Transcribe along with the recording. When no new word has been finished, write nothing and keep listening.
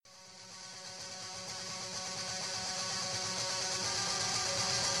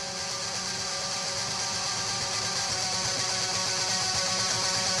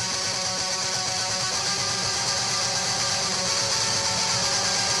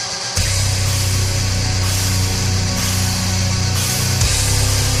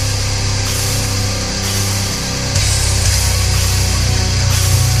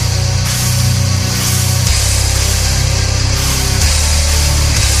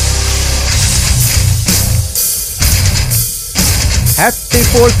Happy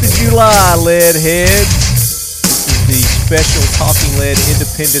 4th of July, lead heads. This is the special Talking Lead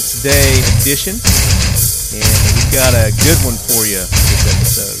Independence Day edition. And we've got a good one for you this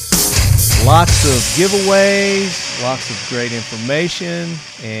episode. Lots of giveaways, lots of great information,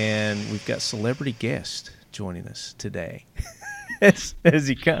 and we've got celebrity guests joining us today. as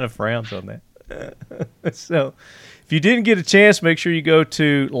he kind of frowns on that. So if you didn't get a chance, make sure you go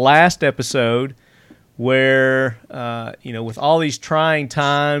to last episode where, with all these trying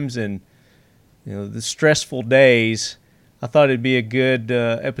times and, the stressful days, I thought it'd be a good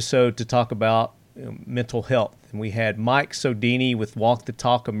episode to talk about mental health. And we had Mike Sodini with Walk the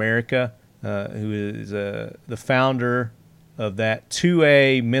Talk America, who is the founder of that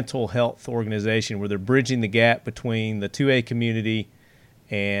 2A mental health organization where they're bridging the gap between the 2A community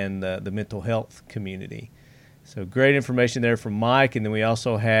and the mental health community. So great information there from Mike. And then we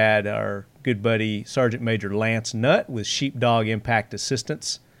also had our good buddy Sergeant Major Lance Nutt with Sheepdog Impact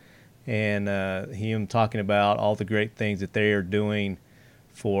Assistance, and him talking about all the great things that they are doing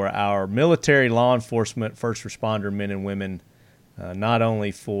for our military, law enforcement, first responder men and women, not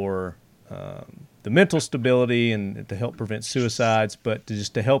only for the mental stability and to help prevent suicides, but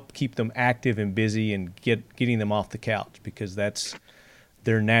to help keep them active and busy and getting them off the couch, because that's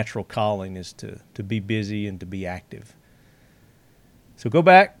their natural calling, is to be busy and to be active. So go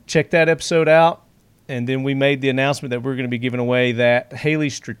back, check that episode out, and then we made the announcement that we're going to be giving away that Haley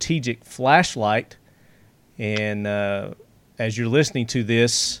Strategic flashlight. And as you're listening to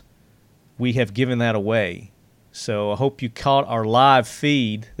this, we have given that away. So I hope you caught our live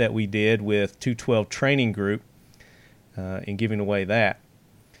feed that we did with 212 Training Group in giving away that.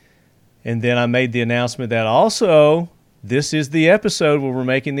 And then I made the announcement that also this is the episode where we're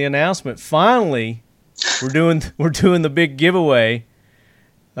making the announcement. Finally, we're doing the big giveaway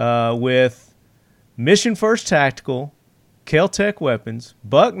with Mission First Tactical, Kel-Tec Weapons,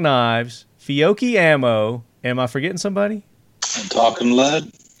 Buck Knives, Fiocchi Ammo. Am I forgetting somebody? And Talking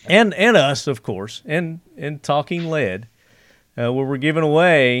Lead. And us, of course, and Talking Lead, where we're giving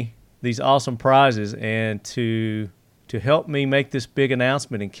away these awesome prizes. And to help me make this big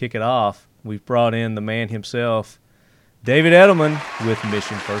announcement and kick it off, we've brought in the man himself, David Edelman with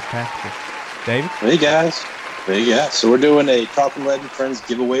Mission First Tactical. David? Hey, guys. So we're doing a Talking Lead and Friends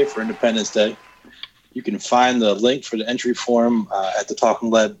giveaway for Independence Day. You can find the link for the entry form at the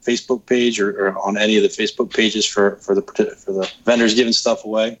Talking Lead Facebook page or on any of the Facebook pages for the vendors giving stuff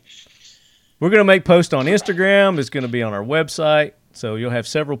away. We're going to make posts on Instagram. It's going to be on our website. So you'll have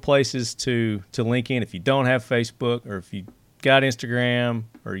several places to link in. If you don't have Facebook, or if you got Instagram,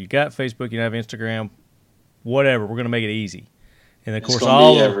 or you got Facebook, you don't have Instagram, whatever, we're going to make it easy. And of course,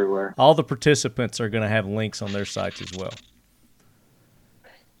 all the participants are going to have links on their sites as well.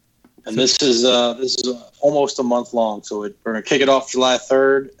 And this is almost a month long. So we're going to kick it off July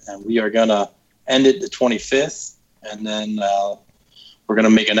 3rd, and we are going to end it the 25th. And then we're going to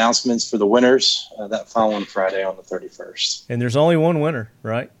make announcements for the winners that following Friday on the 31st. And there's only one winner,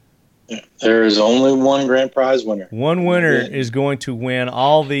 right? There is only one grand prize winner. One winner is going to win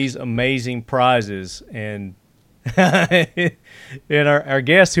all these amazing prizes. And and our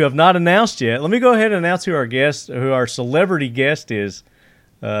guests who have not announced yet, let me go ahead and announce who our celebrity guest is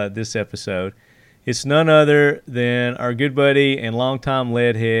this episode. It's none other than our good buddy and longtime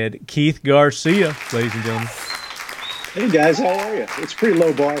lead head, Keith Garcia, ladies and gentlemen. Hey guys, how are you? It's a pretty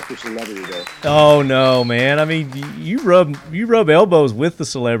low bar for celebrity day. Oh no, man! I mean, you rub elbows with the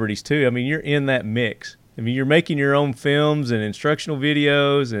celebrities too. I mean, you're in that mix. I mean, you're making your own films and instructional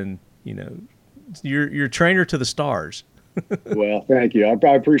videos, and you're a trainer to the stars. Well, thank you. I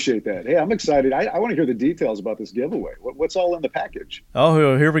appreciate that. Hey, I'm excited. I want to hear the details about this giveaway. What's all in the package?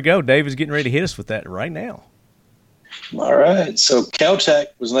 Oh, here we go. David's getting ready to hit us with that right now. All right. So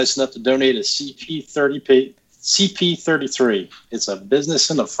Kel-Tec was nice enough to donate a CP33. It's a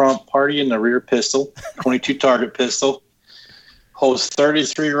business in the front, party in the rear pistol, 22 target pistol. Holds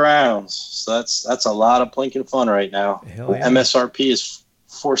 33 rounds. So that's a lot of plinking fun right now. Hell yeah. MSRP is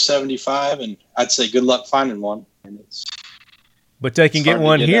 $475, and I'd say good luck finding one. And but they can get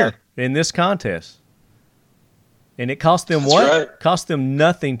one here in this contest. And it cost them That's what? Right. Cost them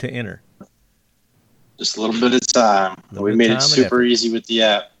nothing to enter. Just a little bit of time. We made it super easy with the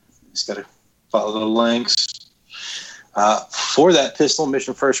app. Just got to follow the links. For that pistol,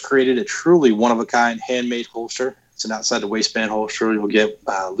 Mission First created a truly one-of-a-kind handmade holster. It's an outside the waistband holster. You'll get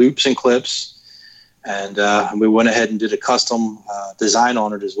loops and clips. And we went ahead and did a custom design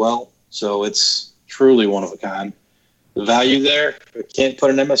on it as well. So it's truly one of a kind. The value there, I can't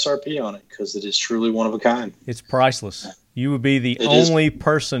put an MSRP on it because it is truly one of a kind. It's priceless. You would be the only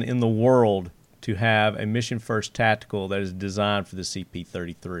person in the world to have a Mission First tactical that is designed for the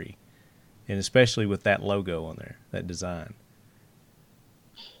CP33, and especially with that logo on there, that design.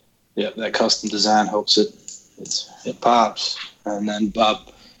 Yeah, that custom design helps it pops. And then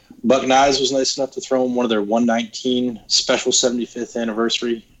Buck Nyes was nice enough to throw in one of their 119 special 75th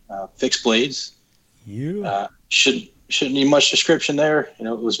anniversary fixed blades. Yeah. Shouldn't need much description there. You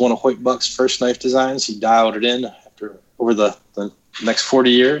know, it was one of Hoyt Buck's first knife designs. He dialed it in over the next 40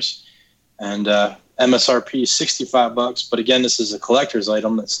 years, and MSRP $65. But again, this is a collector's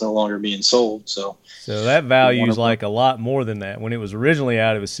item that's no longer being sold. So that value is like a lot more than that. When it was originally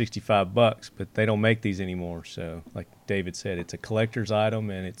out, it was $65, but they don't make these anymore. So, like David said, it's a collector's item,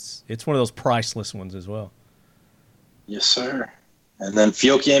 and it's one of those priceless ones as well. Yes, sir. And then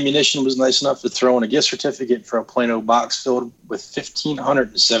Fiocchi Ammunition was nice enough to throw in a gift certificate for a Plano box filled with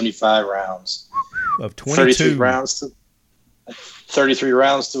 1,575 rounds. Of 22. 33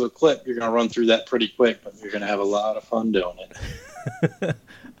 rounds to a clip. You're going to run through that pretty quick, but you're going to have a lot of fun doing it.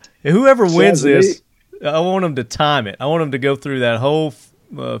 Whoever wins this, I want them to time it. I want them to go through that whole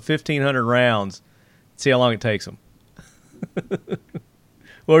 1,500 rounds, see how long it takes them. What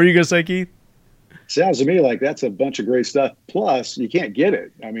were you going to say, Keith? Sounds to me like that's a bunch of great stuff. Plus, you can't get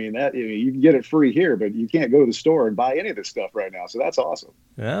it. I mean, you can get it free here, but you can't go to the store and buy any of this stuff right now. So that's awesome.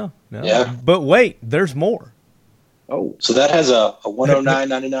 No. Yeah. But wait, there's more. Oh, so that has a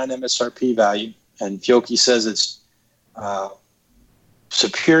 $109.99 MSRP value, and Fiocchi says it's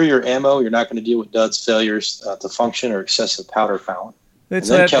superior ammo. You're not going to deal with duds, failures to function, or excessive powder fouling. It's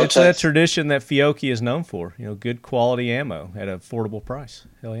that tradition that Fiocchi is known for. You know, good quality ammo at an affordable price.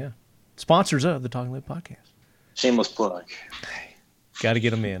 Hell yeah. Sponsors of the Talking Lead podcast. Shameless plug. Got to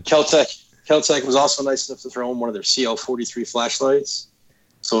get them in. Keltec was also nice enough to throw in one of their CL43 flashlights.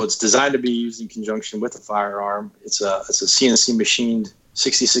 So it's designed to be used in conjunction with a firearm. It's a CNC machined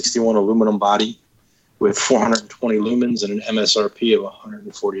 6061 aluminum body with 420 lumens and an MSRP of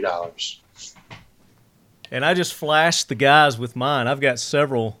 $140. And I just flashed the guys with mine. I've got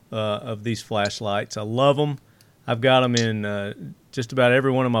several of these flashlights. I love them. I've got them in just about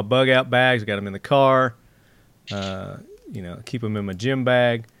every one of my bug out bags. I got them in the car. Keep them in my gym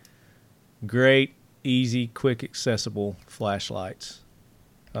bag. Great, easy, quick, accessible flashlights.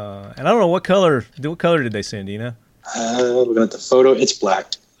 And I don't know what color did they send, do you know? Looking at the photo, it's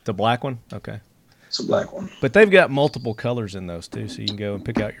black. The black one? Okay. It's a black one. But they've got multiple colors in those too, so you can go and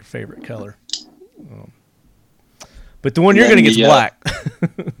pick out your favorite color. But the one you're going to get is black.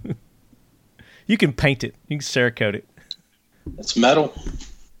 You can paint it. You can Cerakote it. It's metal.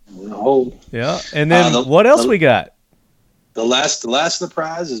 Hold. Yeah. And then what else we got? The last of the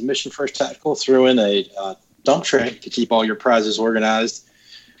prize is Mission First Tactical threw in a dump tray to keep all your prizes organized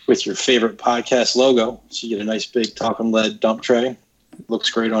with your favorite podcast logo. So you get a nice big Talking Lead dump tray. Looks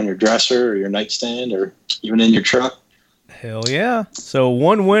great on your dresser or your nightstand or even in your truck. Hell yeah. So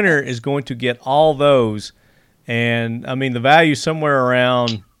one winner is going to get all those. And I mean, the value somewhere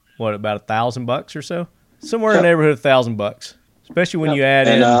around, about $1,000 or so? Somewhere in the neighborhood of $1,000, especially when you add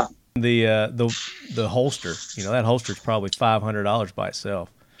in the holster. You know, that holster is probably $500 by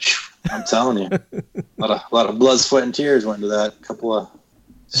itself. I'm telling you, a lot of blood, sweat, and tears went into that. A couple of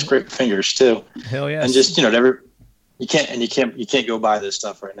scraped fingers too. Hell yeah! And just you can't go buy this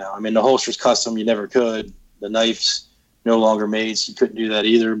stuff right now. I mean, the holster's custom. You never could. The knife's no longer made, so you couldn't do that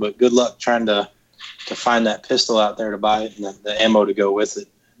either. But good luck trying to find that pistol out there to buy it and the ammo to go with it.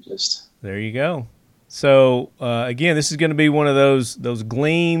 Just there you go. So again, this is going to be one of those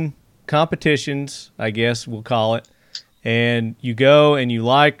Gleam competitions, I guess we'll call it. And you go and you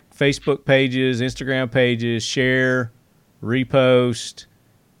like Facebook pages, Instagram pages, share, repost,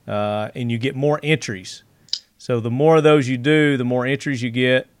 and you get more entries. So the more of those you do, the more entries you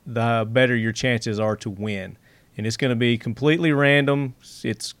get, the better your chances are to win. And it's going to be completely random.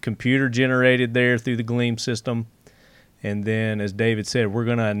 It's computer generated there through the Gleam system. And then, as David said, we're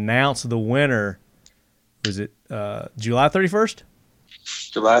going to announce the winner. Was it July 31st?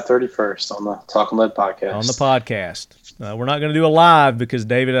 July 31st on the Talking Lead podcast. On the podcast. We're not going to do a live because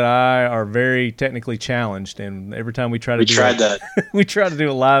David and I are very technically challenged, and every time we try to we try to do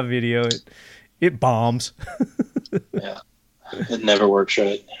a live video, it bombs. Yeah, it never works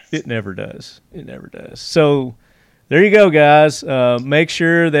right. It never does. It never does. So there you go, guys. Make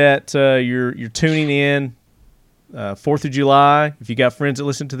sure that you're tuning in. 4th of July. If you got friends that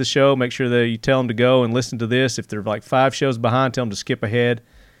listen to the show, make sure that you tell them to go and listen to this. If they're like 5 shows behind, tell them to skip ahead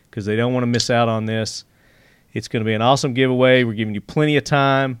because they don't want to miss out on this. It's going to be an awesome giveaway. We're giving you plenty of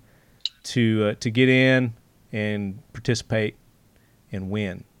time to get in and participate and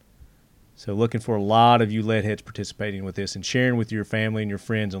win. So looking for a lot of you lead heads participating with this and sharing with your family and your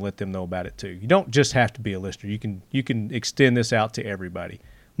friends and let them know about it too. You don't just have to be a listener. You can extend this out to everybody.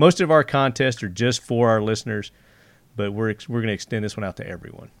 Most of our contests are just for our listeners, but we're going to extend this one out to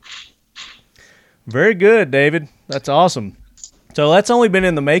everyone. Very good, David. That's awesome. So that's only been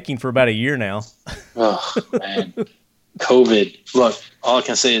in the making for about a year now. Oh, man. COVID. Look, all I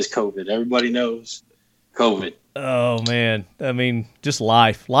can say is COVID. Everybody knows COVID. Oh, man. I mean, just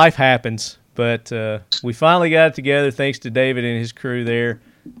life. Life happens. But we finally got it together thanks to David and his crew there.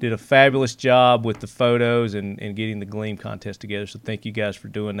 Did a fabulous job with the photos and getting the Gleam contest together. So thank you guys for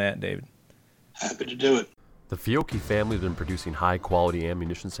doing that, David. Happy to do it. The Fiocchi family has been producing high-quality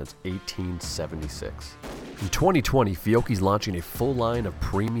ammunition since 1876. In 2020, Fiocchi's launching a full line of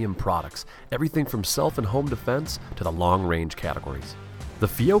premium products, everything from self and home defense to the long-range categories. The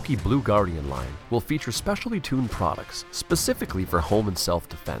Fiocchi Blue Guardian line will feature specially tuned products specifically for home and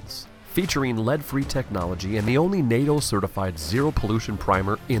self-defense, featuring lead-free technology and the only NATO-certified zero-pollution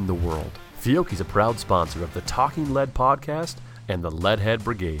primer in the world. Fiocchi's a proud sponsor of the Talking Lead podcast and the Leadhead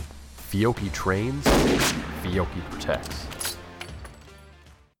Brigade. Fiocchi trains, Fiocchi protects.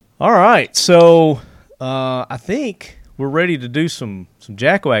 All right, so I think we're ready to do some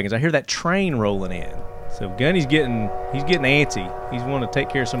jack wagons. I hear that train rolling in. So Gunny's getting antsy. He's wanting to take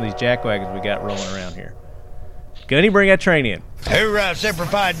care of some of these jack wagons we got rolling around here. Gunny, bring that train in. Hoorah, Semper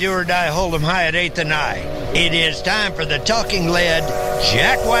do or die, hold 'em high at 8th and I. It is time for the Talking Lead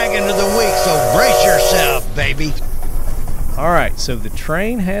Jack Wagon of the Week, so brace yourself, baby. All right, so the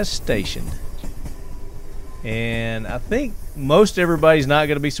train has stationed. And I think most everybody's not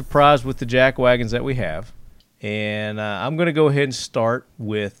going to be surprised with the jack wagons that we have. And I'm going to go ahead and start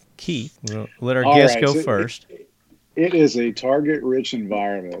with Keith. We'll let our guest go first. It is a target-rich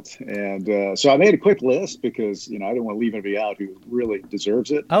environment, and so I made a quick list because I didn't want to leave anybody out who really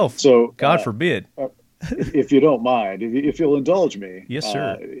deserves it. Oh, so God forbid! If you don't mind, if you'll indulge me, yes,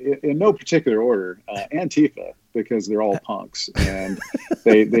 sir. In no particular order, Antifa, because they're all punks, and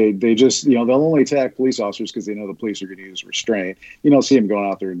they just they'll only attack police officers because they know the police are going to use restraint. You don't see them going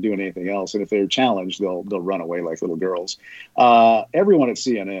out there and doing anything else, and if they're challenged, they'll run away like little girls. Everyone at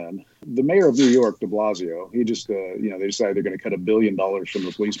CNN. The mayor of New York, de Blasio, he just, they decided they're going to cut $1 billion from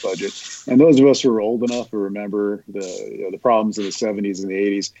the police budget. And those of us who are old enough to remember the problems in the 70s and the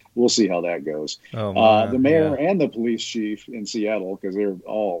 80s, we'll see how that goes. The mayor and the police chief in Seattle, because they're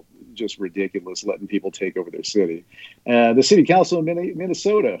all just ridiculous, letting people take over their city. The city council in Minneapolis,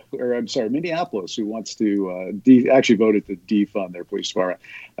 who wants to actually voted to defund their police department.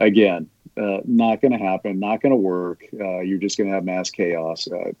 Again, not going to happen, not going to work. You're just going to have mass chaos.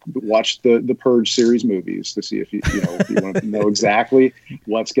 Watch the Purge series movies to see if you want to know exactly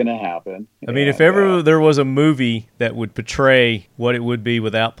what's going to happen. I mean, if ever there was a movie that would portray what it would be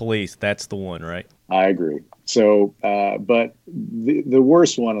without police, that's the one, right? I agree. So, but the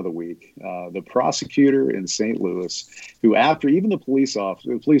worst one of the week, the prosecutor in St. Louis, who after even the police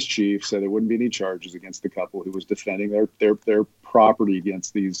chief said there wouldn't be any charges against the couple who was defending their property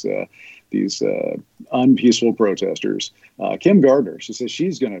against these unpeaceful protesters. Kim Gardner, she says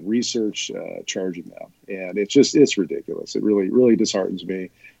she's going to research charging them, and it's ridiculous. It really disheartens me.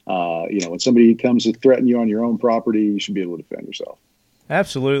 When somebody comes to threaten you on your own property, you should be able to defend yourself.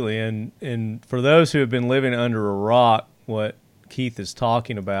 Absolutely, and for those who have been living under a rock, what Keith is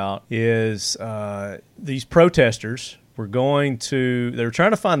talking about is these protesters were they were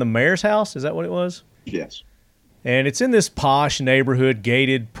trying to find the mayor's house. Is that what it was? Yes. And it's in this posh neighborhood,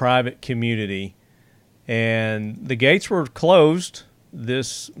 gated private community, and the gates were closed.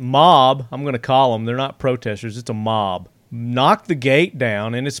 This mob, I'm going to call them, they're not protesters, it's a mob, knocked the gate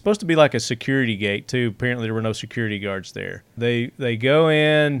down, and it's supposed to be like a security gate too. Apparently there were no security guards there. They go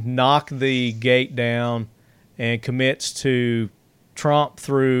in, knock the gate down, and commits to tromp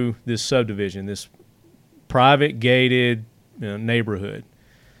through this subdivision, this private gated neighborhood,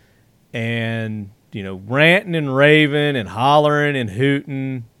 and ranting and raving and hollering and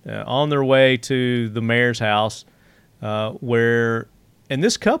hooting on their way to the mayor's house, and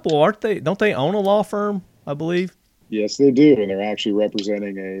this couple, don't they own a law firm, I believe? Yes, they do, and they're actually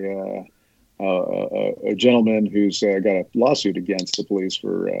representing a gentleman who's got a lawsuit against the police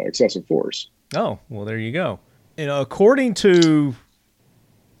for excessive force. Oh, well, there you go. According to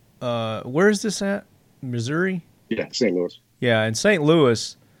where is this at? Missouri? Yeah, St. Louis. Yeah, in St.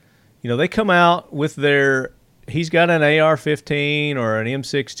 Louis, they come out with he's got an AR-15 or an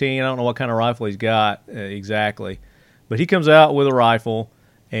M16. I don't know what kind of rifle he's got exactly, but he comes out with a rifle,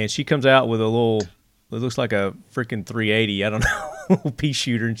 and she comes out with it looks like a freaking 380. I don't know, pea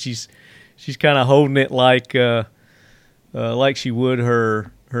shooter, and she's kind of holding it like she would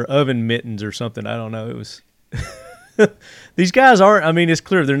her her oven mittens or something. I don't know. It was these guys aren't. I mean, it's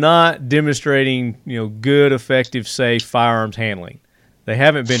clear they're not demonstrating good, effective, safe firearms handling. They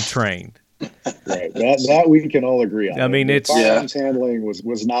haven't been trained. Right. That we can all agree on. I mean, the it's firearms handling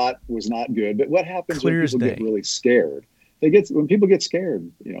was not good. But what happens when people get really scared? When people get scared,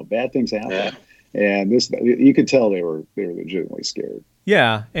 bad things happen. Yeah. And you could tell they were legitimately scared.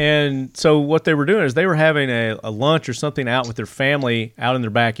 Yeah, and so what they were doing is they were having a lunch or something out with their family out in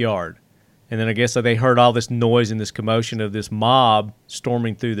their backyard. And then I guess they heard all this noise and this commotion of this mob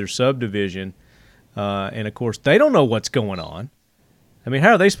storming through their subdivision. And, of course, they don't know what's going on. I mean, how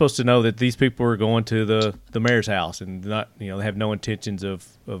are they supposed to know that these people are going to the mayor's house and not, they have no intentions of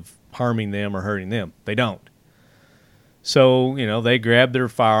harming them or hurting them? They don't. So, they grab their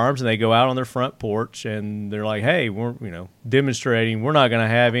firearms and they go out on their front porch and they're like, hey, we're, demonstrating we're not going to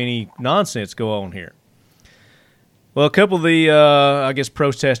have any nonsense go on here. Well, a couple of the,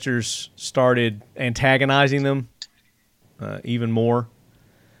 protesters started antagonizing them even more.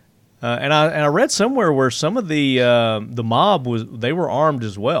 And I read somewhere where some of the mob they were armed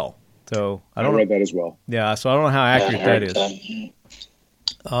as well. So I read that as well. Yeah, so I don't know how accurate that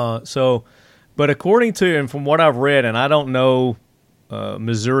is. But according to, and from what I've read, and I don't know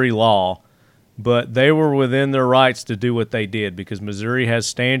Missouri law, but they were within their rights to do what they did because Missouri has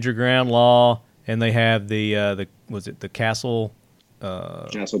stand your ground law, and they have the Castle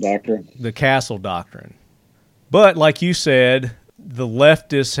Doctrine? The Castle Doctrine. But like you said, the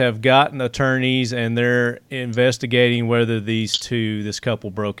leftists have gotten attorneys, and they're investigating whether this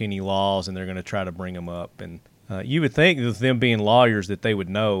couple broke any laws, and they're going to try to bring them up. And you would think with them being lawyers that they would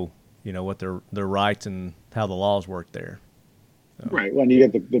know, what their rights and how the laws work there. So. Right. When you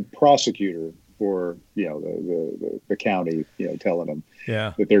get the prosecutor for the county, telling them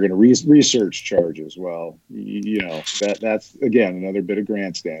that they're going to research charges. Well, that's again another bit of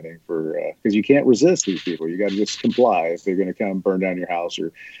grandstanding for because you can't resist these people. You got to just comply if they're going to come burn down your house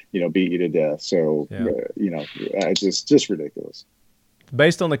or beat you to death. So it's just ridiculous.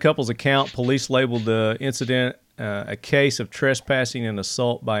 Based on the couple's account, police labeled the incident a case of trespassing and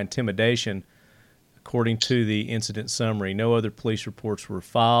assault by intimidation. According to the incident summary, no other police reports were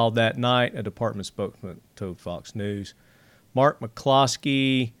filed that night, a department spokesman told Fox News. Mark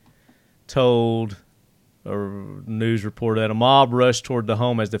McCloskey told a news reporter that a mob rushed toward the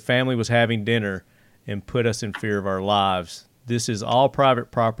home as the family was having dinner and put us in fear of our lives. This is all private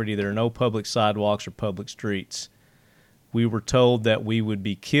property. There are no public sidewalks or public streets. We were told that we would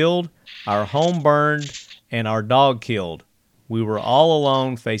be killed, our home burned, and our dog killed. We were all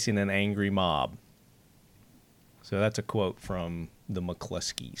alone facing an angry mob. So that's a quote from the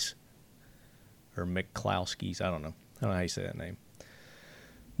McCloskeys or McClowskys. I don't know how you say that name.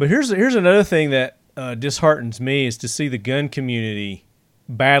 But here's another thing that disheartens me is to see the gun community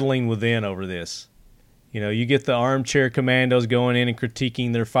battling within over this. You get the armchair commandos going in and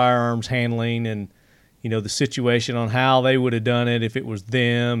critiquing their firearms handling and, the situation on how they would have done it if it was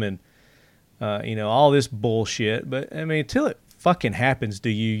them and, all this bullshit. But, I mean, until it fucking happens to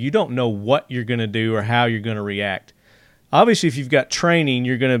you, you don't know what you're going to do or how you're going to react. Obviously, if you've got training,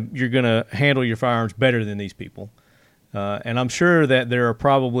 you're gonna handle your firearms better than these people. And I'm sure that there are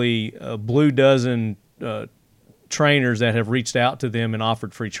probably a blue dozen trainers that have reached out to them and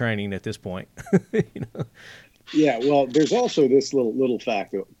offered free training at this point. Yeah, well, there's also this little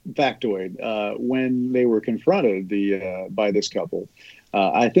factoid. When they were confronted by this couple,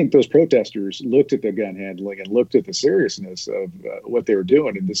 I think those protesters looked at the gun handling and looked at the seriousness of what they were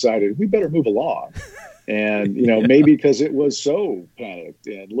doing and decided we better move along. And, maybe because it was so panicked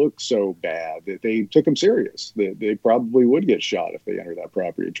and looked so bad that they took them serious. They probably would get shot if they entered that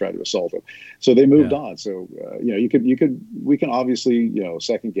property and tried to assault them. So they moved on. So, we can obviously,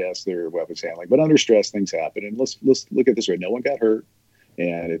 second guess their weapons handling, but under stress things happen. And let's look at it this way. No one got hurt.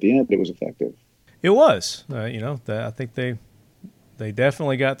 And at the end, it was effective. It was, I think they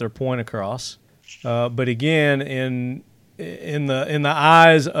definitely got their point across. But again, in the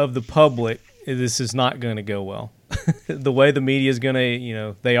eyes of the public, this is not going to go well. The way the media is going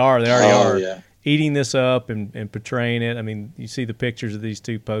to, they already are eating this up and portraying it. I mean, you see the pictures of these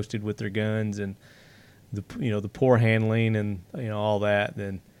two posted with their guns and the poor handling and all that.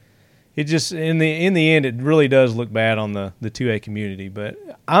 Then it just in the end, it really does look bad on the 2A community. But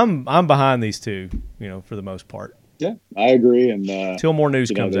I'm behind these two, for the most part. Yeah, I agree. And until more news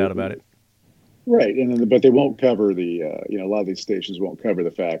comes out about it. Right, but they won't cover the, a lot of these stations won't cover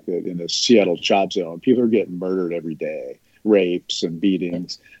the fact that in the Seattle chop zone, people are getting murdered every day, rapes and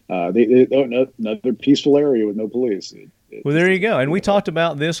beatings. They another peaceful area with no police. Well, there you go. And we talked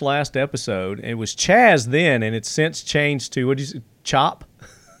about this last episode. It was Chaz then, and it's since changed to, what did you say, Chop?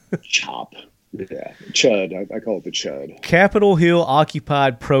 CHOP. Yeah, CHUD. I call it the CHUD. Capitol Hill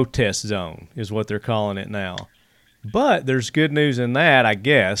Occupied Protest Zone is what they're calling it now. But there's good news in that, I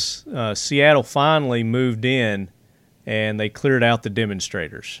guess. Seattle finally moved in, and they cleared out the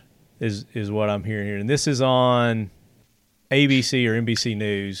demonstrators, is what I'm hearing here. And this is on ABC or NBC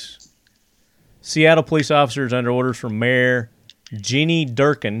News. Seattle police officers, under orders from Mayor Jeannie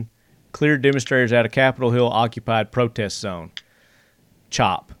Durkin, cleared demonstrators out of Capitol Hill Occupied Protest Zone,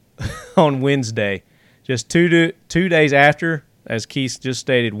 CHOP, on Wednesday. Just two days after, as Keith just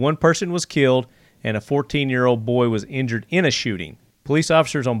stated, one person was killed and a 14-year-old boy was injured in a shooting. Police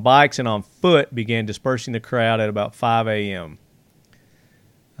officers on bikes and on foot began dispersing the crowd at about 5 a.m.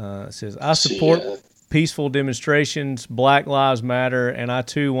 It says, I support peaceful demonstrations, Black Lives Matter, and I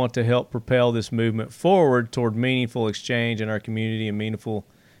too want to help propel this movement forward toward meaningful exchange in our community and meaningful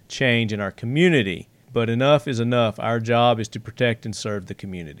change in our community. But enough is enough. Our job is to protect and serve the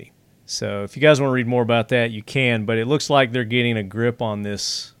community. So if you guys want to read more about that, you can, but it looks like they're getting a grip on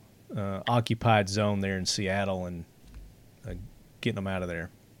this occupied zone there in Seattle and getting them out of there.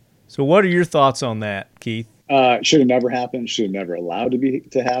 So what are your thoughts on that, Keith? Should have never happened. Should have never allowed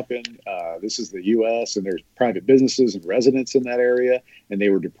to happen. This is the U.S. and there's private businesses and residents in that area, and they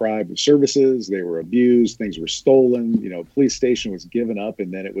were deprived of services. They were abused. Things were stolen. Police station was given up,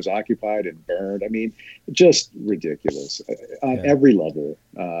 and then it was occupied and burned. I mean, just ridiculous on every level.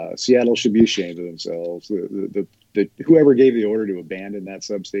 Seattle should be ashamed of themselves. The whoever gave the order to abandon that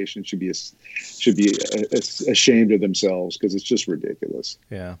substation should be ashamed of themselves, because it's just ridiculous.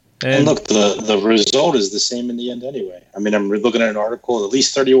 Yeah. And look, the result is the same in the end anyway. I mean, I'm looking at an article, at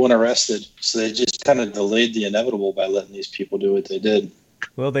least 31 arrested. So they just kind of delayed the inevitable by letting these people do what they did.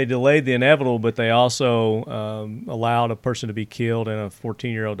 Well, they delayed the inevitable, but they also allowed a person to be killed and a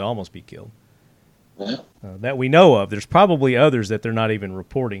 14-year-old to almost be killed. Yeah. That we know of. There's probably others that they're not even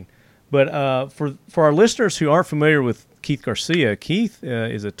reporting. But for our listeners who aren't familiar with Keith Garcia, Keith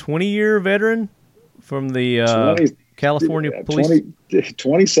is a 20-year veteran from the California Police.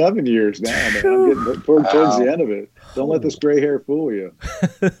 27 years now, man. I'm getting towards the end of it. Don't let this gray hair fool you.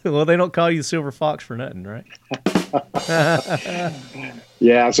 Well, they don't call you the Silver Fox for nothing, right?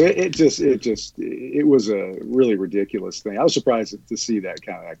 Yeah, so it was a really ridiculous thing. I was surprised to see that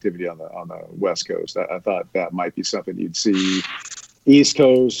kind of activity on the West Coast. I thought that might be something you'd see East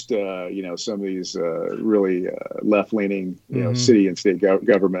Coast, some of these really left-leaning, city and state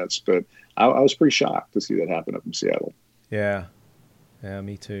governments. But I was pretty shocked to see that happen up in Seattle. Yeah,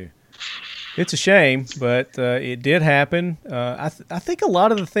 me too. It's a shame, but it did happen. I think a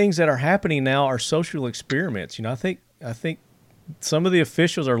lot of the things that are happening now are social experiments. I think some of the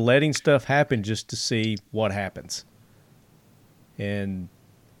officials are letting stuff happen just to see what happens, and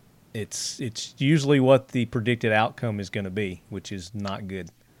it's usually what the predicted outcome is going to be, which is not good.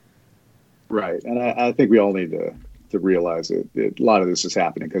 Right, and I think we all need to realize that a lot of this is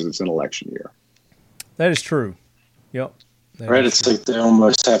happening because it's an election year. That is true. Yep. Right, it's like they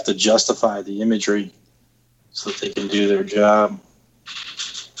almost have to justify the imagery so that they can do their job.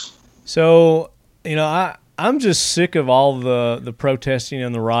 So, I'm just sick of all the protesting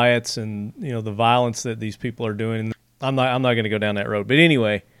and the riots and the violence that these people are doing. I'm not going to go down that road, but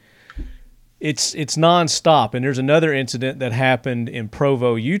anyway, it's nonstop. And there's another incident that happened in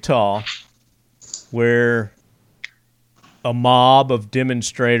Provo, Utah, where a mob of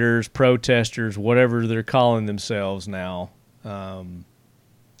demonstrators, protesters, whatever they're calling themselves now,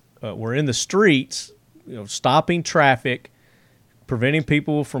 were in the streets, stopping traffic, preventing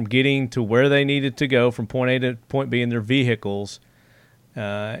people from getting to where they needed to go from point A to point B in their vehicles,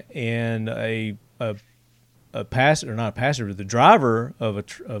 and the driver of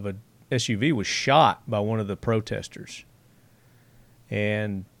a SUV was shot by one of the protesters.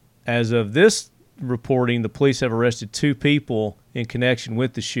 And as of this reporting, the police have arrested 2 people in connection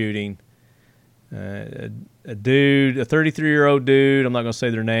with the shooting. A 33-year-old dude, I'm not going to say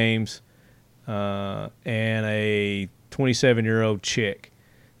their names, and a 27-year-old chick.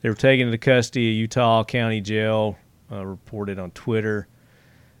 They were taken into custody at Utah County Jail, reported on Twitter.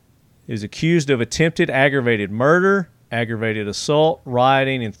 He was accused of attempted aggravated murder, aggravated assault,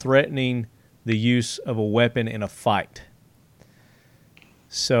 rioting, and threatening the use of a weapon in a fight.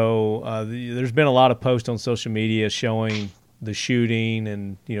 So there's been a lot of posts on social media showing the shooting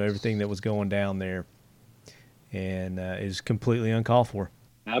and everything that was going down there, and is completely uncalled for.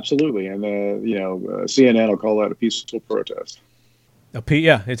 Absolutely, and CNN will call that a peaceful protest.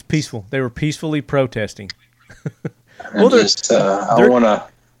 It's peaceful. They were peacefully protesting. I want to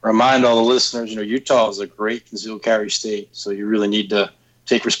remind all the listeners, Utah is a great concealed carry state, so you really need to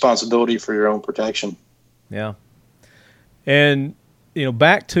take responsibility for your own protection. Yeah, and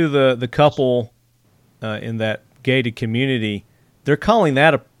back to the couple in that gated community, they're calling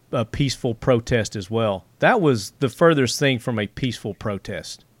that a peaceful protest as well. That was the furthest thing from a peaceful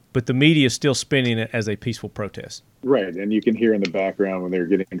protest, but the media is still spinning it as a peaceful protest. Right, and you can hear in the background when they're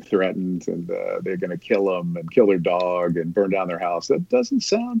getting threatened and they're going to kill them and kill their dog and burn down their house. That doesn't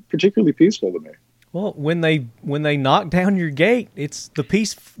sound particularly peaceful to me. Well, when they knock down your gate, it's the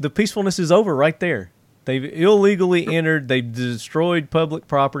peacefulness is over right there. They've illegally entered. They've destroyed public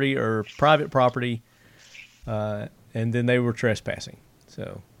property or private property, and then they were trespassing.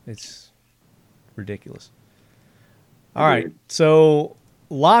 So it's ridiculous. All right, so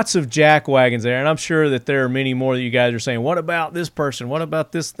lots of jack wagons there, and I'm sure that there are many more that you guys are saying, what about this person? What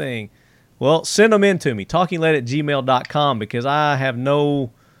about this thing? Well, send them in to me, talkingled@gmail.com, because I have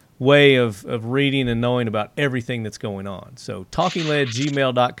no way of reading and knowing about everything that's going on. So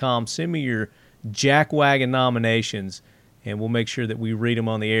talkingled@gmail.com, send me your jack wagon nominations, and we'll make sure that we read them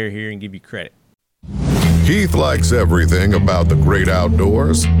on the air here and give you credit. Keith likes everything about the great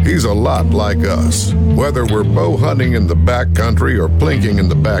outdoors. He's a lot like us. Whether we're bow hunting in the backcountry or plinking in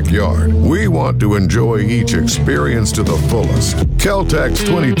the backyard, we want to enjoy each experience to the fullest. Kel-Tec's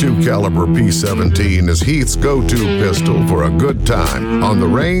 22 caliber P17 is Heath's go-to pistol for a good time, on the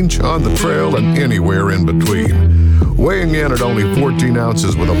range, on the trail, and anywhere in between. Weighing in at only 14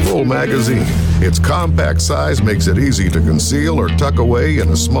 ounces with a full magazine, its compact size makes it easy to conceal or tuck away in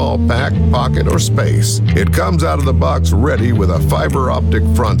a small pack, pocket, or space. It comes out of the box ready with a fiber optic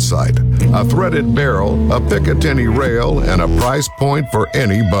front sight, a threaded barrel, a Picatinny rail, and a price point for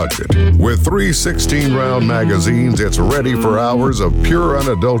any budget. With 3 16-round magazines, it's ready for hours of pure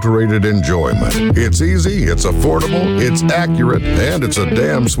unadulterated enjoyment. It's easy, it's affordable, it's accurate, and it's a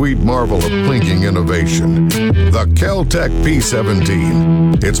damn sweet marvel of plinking innovation. The Kel-Tec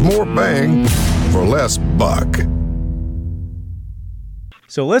P17. It's more bang for less buck.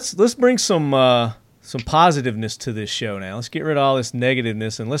 So let's bring some positiveness to this show now. Let's get rid of all this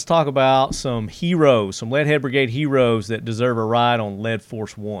negativeness, and let's talk about some heroes, some Leadhead Brigade heroes that deserve a ride on Lead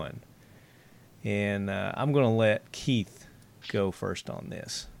Force One. And I'm going to let Keith go first on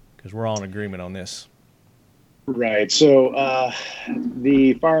this because we're all in agreement on this. Right. So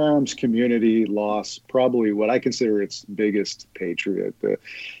the firearms community lost probably what I consider its biggest patriot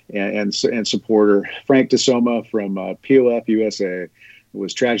and supporter. Frank DeSoma from POF USA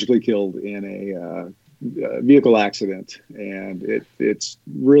was tragically killed in a vehicle accident. And it's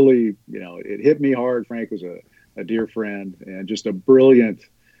really, it hit me hard. Frank was a dear friend and just a brilliant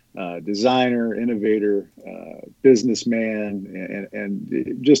designer, innovator, businessman,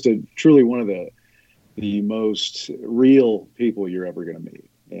 and just truly one of the most real people you're ever going to meet.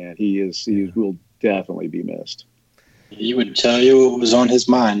 And he will definitely be missed. He would tell you what was on his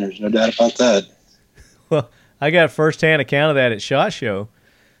mind. There's no doubt about that. Well, I got a firsthand account of that at SHOT Show.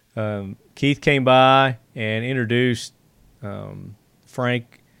 Keith came by and introduced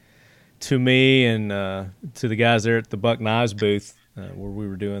Frank to me and to the guys there at the Buck Knives booth where we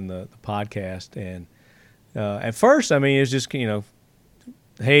were doing the podcast. And at first, I mean, it was just,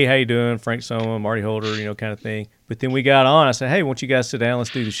 hey, how you doing? Frank Soma, Marty Holder, kind of thing. But then we got on. I said, hey, why don't you guys sit down? Let's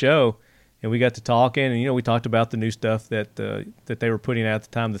do the show. And we got to talking, and, we talked about the new stuff that they were putting out at the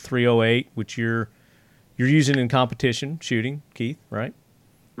time, the 308, which you're using in competition shooting, Keith, right?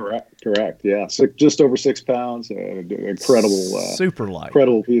 Correct. Yeah, just over 6 pounds. Incredible, super light,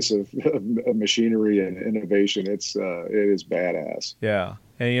 incredible piece of machinery and innovation. It is badass. Yeah,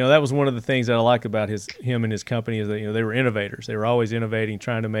 and that was one of the things that I like about him and his company is that they were innovators. They were always innovating,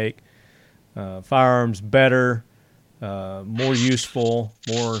 trying to make firearms better, more useful,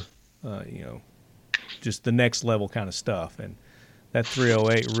 more just the next level kind of stuff. And that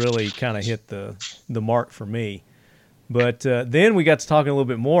 308 really kind of hit the mark for me. But then we got to talking a little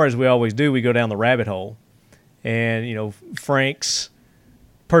bit more, as we always do. We go down the rabbit hole. And, Frank's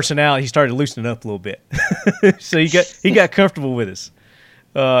personality, he started loosening up a little bit. So he got comfortable with us.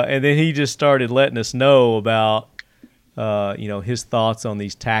 And then he just started letting us know about, his thoughts on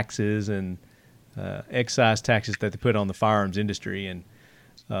these taxes and excise taxes that they put on the firearms industry. And,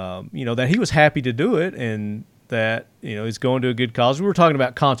 that he was happy to do it and that, it's going to a good cause. We were talking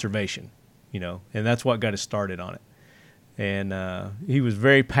about conservation, and that's what got us started on it. And he was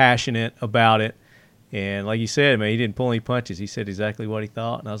very passionate about it. And like you said, man, he didn't pull any punches. He said exactly what he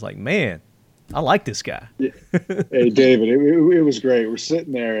thought. And I was like, man, I like this guy. Hey, David, it was great. We're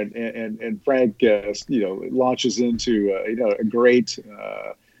sitting there, and Frank, launches into, a great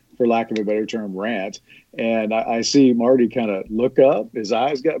for lack of a better term, rant. And I see Marty kind of look up, his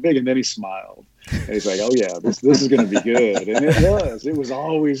eyes got big, and then he smiled. And he's like, "Oh yeah, this is going to be good." And it was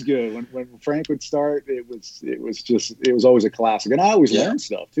always good. When Frank would start, it was always a classic. And I always learned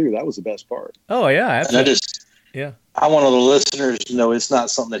stuff too. That was the best part. Oh yeah, absolutely. I want all the listeners to know it's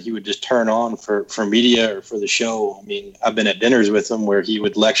not something that he would just turn on for media or for the show. I mean, I've been at dinners with him where he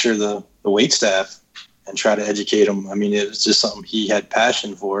would lecture the wait staff and try to educate them. I mean, it was just something he had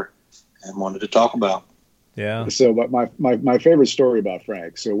passion for and wanted to talk about. Yeah. So, but my favorite story about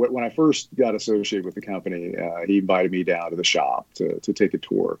Frank. So when I first got associated with the company, he invited me down to the shop to take a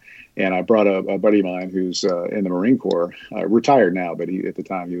tour, and I brought a buddy of mine who's in the Marine Corps, retired now, but at the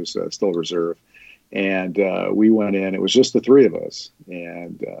time he was still reserve. And we went in. It was just the three of us,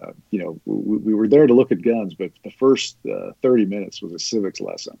 and we were there to look at guns. But the first 30 minutes was a civics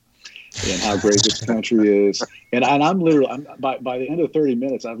lesson and how great this country is. And I'm literally, by the end of 30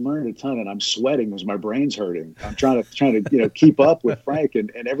 minutes, I've learned a ton, and I'm sweating because my brain's hurting. I'm trying to keep up with Frank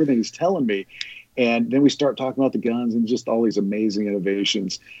and everything he's telling me. And then we start talking about the guns and just all these amazing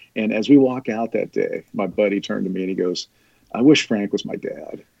innovations. And as we walk out that day, my buddy turned to me and he goes, "I wish Frank was my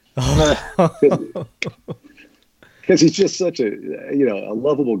dad." Because he's just such a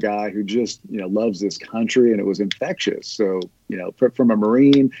lovable guy who just loves this country, and it was infectious. So from a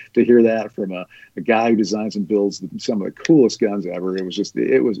Marine to hear that from a guy who designs and builds some of the coolest guns ever, it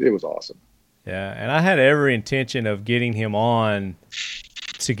was awesome. Yeah, and I had every intention of getting him on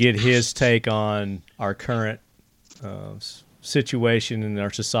to get his take on our current situation in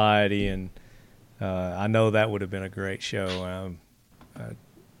our society, and I know that would have been a great show. I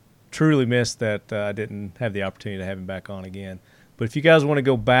truly missed that I didn't have the opportunity to have him back on again. But if you guys want to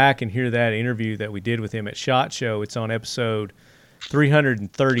go back and hear that interview that we did with him at SHOT Show, it's on episode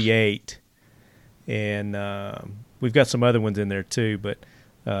 338, and we've got some other ones in there too. But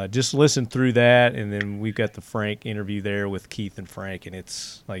just listen through that, and then we've got the Frank interview there with Keith and Frank, and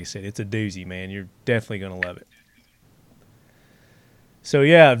it's, like I said, it's a doozy, man. You're definitely going to love it. So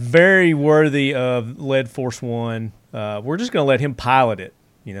yeah, very worthy of Lead Force One. We're just going to let him pilot it.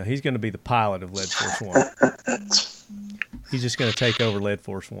 He's going to be the pilot of Lead Force One. He's just going to take over Lead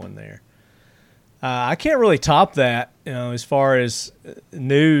Force One there. I can't really top that, as far as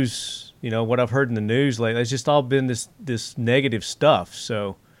news, what I've heard in the news lately. It's just all been this negative stuff.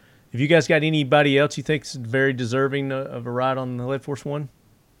 So have you guys got anybody else you think is very deserving of a ride on the Lead Force One?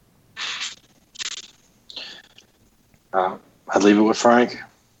 I'd leave it with Frank.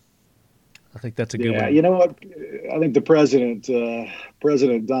 I think that's a good one. Yeah, you know what? I think the President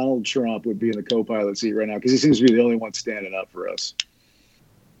Donald Trump would be in the co-pilot seat right now because he seems to be the only one standing up for us.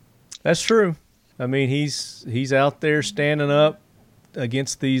 That's true. I mean, he's out there standing up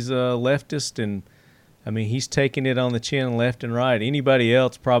against these leftists, and I mean, he's taking it on the chin left and right. Anybody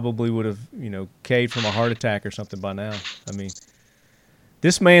else probably would have, caved from a heart attack or something by now. I mean,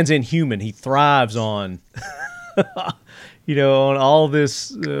 this man's inhuman. He thrives on on all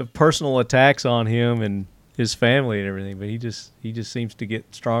this personal attacks on him and his family and everything, but he just seems to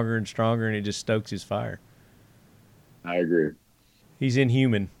get stronger and stronger, and it just stokes his fire. I agree. He's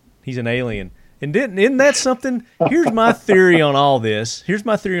inhuman. He's an alien. And isn't that something? Here's my theory on all this. Here's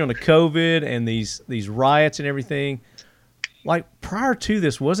my theory on the COVID and these riots and everything. Like, prior to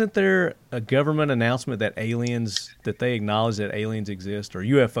this, wasn't there a government announcement that they acknowledge that aliens exist or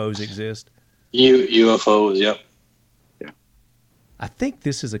UFOs exist? UFOs, yep. I think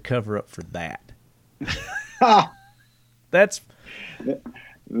this is a cover-up for that. That's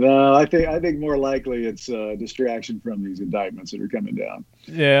no. I think more likely it's a distraction from these indictments that are coming down.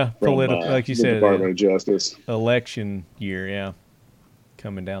 Yeah, political, like you said, Department of Justice. Election year, yeah,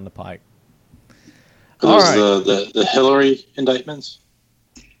 coming down the pike. The Hillary indictments.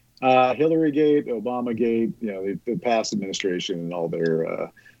 Hillary-gate, Obama-gate, the past administration and all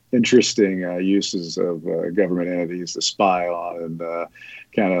their interesting uses of government entities to spy on and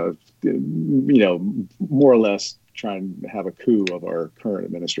kind of, more or less try and have a coup of our current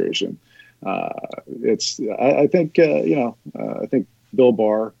administration. I think Bill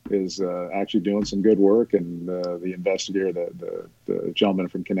Barr is actually doing some good work, and the investigator, the gentleman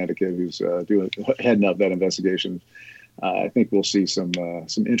from Connecticut who's heading up that investigation, I think we'll see some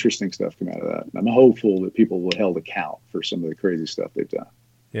interesting stuff come out of that. I'm hopeful that people will held account for some of the crazy stuff they've done.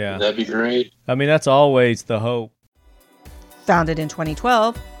 Yeah, that'd be great. I mean, that's always the hope. Founded in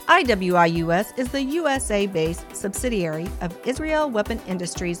 2012, IWIUS is the USA-based subsidiary of Israel Weapon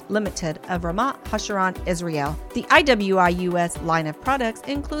Industries Limited of Ramat Hasharon, Israel. The IWIUS line of products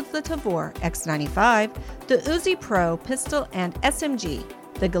includes the Tavor X95, the Uzi Pro pistol and SMG,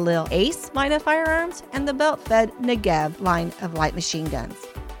 the Galil Ace line of firearms, and the belt-fed Negev line of light machine guns.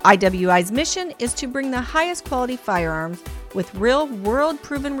 IWI's mission is to bring the highest quality firearms with real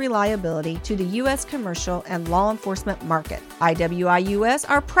world-proven reliability to the U.S. commercial and law enforcement market. IWI US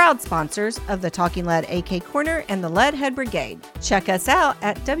are proud sponsors of the Talking Lead AK Corner and the Lead Head Brigade. Check us out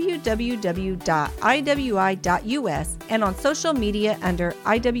at www.iwi.us and on social media under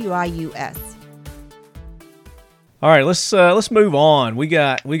IWI US. All right, let's move on. We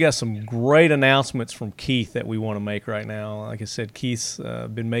got some great announcements from Keith that we want to make right now. Like I said, Keith's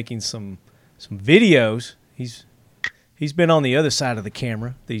been making some videos. He's been on the other side of the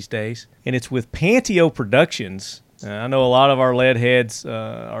camera these days, and it's with Panteo Productions. I know a lot of our lead heads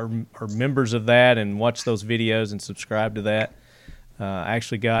are members of that and watch those videos and subscribe to that. I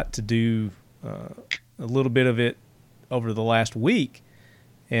actually got to do a little bit of it over the last week,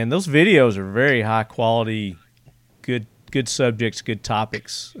 and those videos are very high quality. Good subjects, good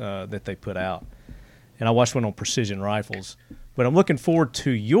topics that they put out. And I watched one on precision rifles. But I'm looking forward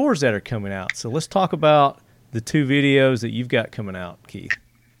to yours that are coming out. So let's talk about the 2 videos that you've got coming out, Keith.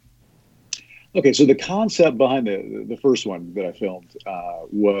 Okay, so the concept behind the first one that I filmed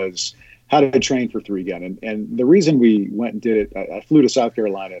was how to train for 3-gun. And the reason we went and did it, I flew to South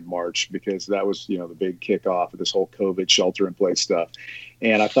Carolina in March because that was, the big kickoff of this whole COVID shelter-in-place stuff.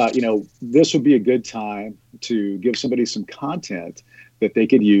 And I thought, this would be a good time to give somebody some content that they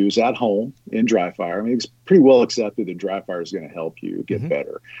could use at home in dry fire. I mean, it's pretty well accepted that dry fire is going to help you get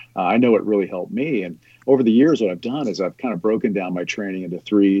better. I know it really helped me. And over the years, what I've done is I've kind of broken down my training into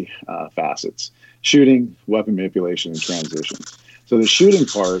 3 facets: shooting, weapon manipulation, and transitions. So the shooting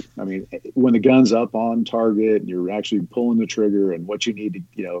part, I mean, when the gun's up on target and you're actually pulling the trigger and what you need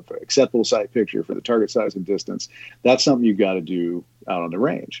to, for acceptable sight picture for the target size and distance, that's something you've got to do out on the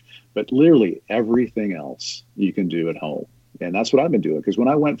range. But literally everything else you can do at home. And that's what I've been doing, because when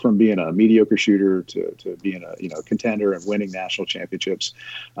I went from being a mediocre shooter to being a contender and winning national championships,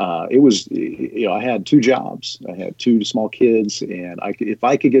 it was I had 2 jobs. I had 2 small kids, and if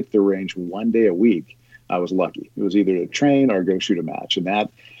I could get to the range one day a week, I was lucky. It was either to train or go shoot a match, and that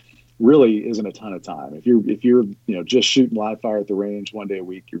really isn't a ton of time. If you're just shooting live fire at the range one day a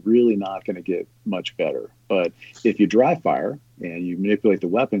week, you're really not going to get much better. But if you dry fire and you manipulate the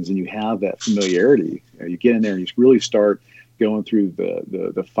weapons and you have that familiarity, you get in there and you really start going through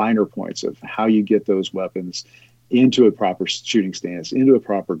the finer points of how you get those weapons into a proper shooting stance, into a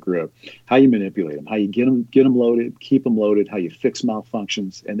proper grip, how you manipulate them, how you get them loaded, keep them loaded, how you fix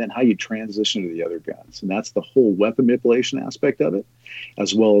malfunctions, and then how you transition to the other guns. And that's the whole weapon manipulation aspect of it,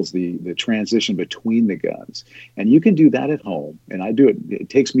 as well as the transition between the guns. And you can do that at home. And I do it. It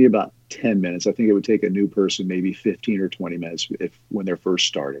takes me about 10 minutes. I think it would take a new person maybe 15 or 20 minutes when they're first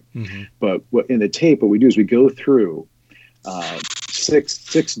starting. Mm-hmm. But in the tape, what we do is we go through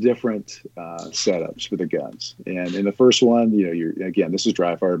six different setups for the guns. And in the first one, this is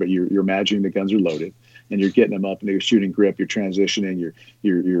dry fire, but you're imagining the guns are loaded and you're getting them up and you're shooting grip, you're transitioning,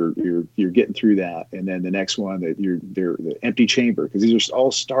 you're getting through that. And then the next one they're the empty chamber, because these are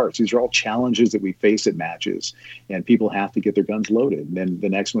all starts. These are all challenges that we face at matches, and people have to get their guns loaded. And then the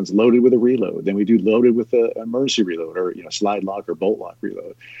next one's loaded with a reload. Then we do loaded with an emergency reload, or slide lock or bolt lock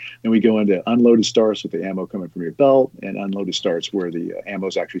reload. Then we go into unloaded starts with the ammo coming from your belt, and unloaded starts where the ammo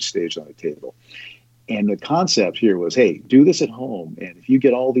is actually staged on the table. And the concept here was, hey, do this at home. And if you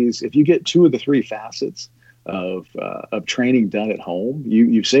get 2 of the 3 facets of training done at home,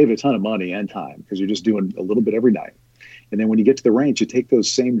 you've saved a ton of money and time, because you're just doing a little bit every night. And then when you get to the range, you take those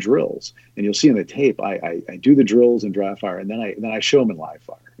same drills, and you'll see in the tape, I do the drills in dry fire, and then I show them in live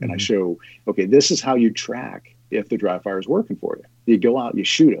fire. And mm-hmm. I show, okay, this is how you track if the dry fire is working for you. You go out, you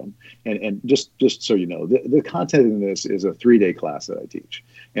shoot them, and just so you know, the content in this is a 3-day class that I teach,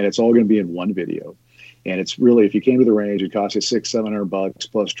 and it's all going to be in one video. And it's really, if you came to the range, it costs you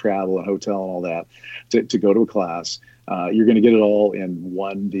 $600-700 plus travel and hotel and all that to go to a class. You're going to get it all in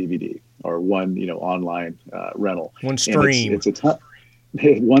one DVD or one online rental. One stream. It's a ton.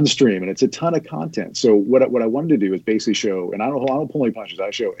 One stream, and it's a ton of content. So what I wanted to do is basically show, and I don't pull any punches.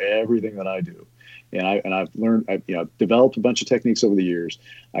 I show everything that I do. And I've learned, I've developed a bunch of techniques over the years.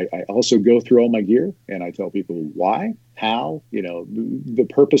 I also go through all my gear, and I tell people why, how, the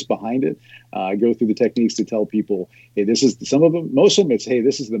purpose behind it. I go through the techniques to tell people, hey, this is most of them, it's, hey,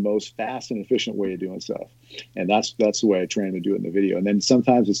 this is the most fast and efficient way of doing stuff. And that's the way I train to do it in the video. And then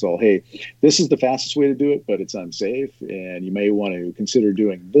sometimes it's all, hey, this is the fastest way to do it, but it's unsafe, and you may want to consider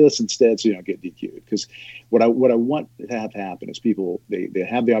doing this instead so you don't get DQ'd. Because what I want to have happen is people, they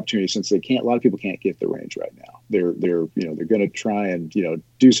have the opportunity, since a lot of people can't get the range right now. They're going to try and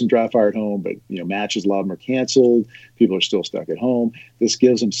do some dry fire at home, but matches, a lot of them are canceled. People are still stuck at home. This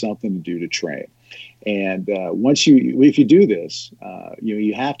gives them something to do to train. And if you do this,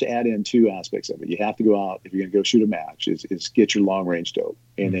 you have to add in two aspects of it. You have to go out, if you're going to go shoot a match, is get your long range dope.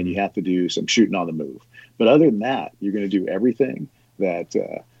 And then you have to do some shooting on the move. But other than that, you're going to do everything that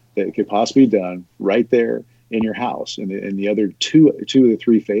could possibly be done right there in your house. And the other two of the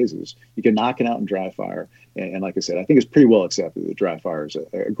three phases, you can knock it out in dry fire. And like I said, I think it's pretty well accepted that dry fire is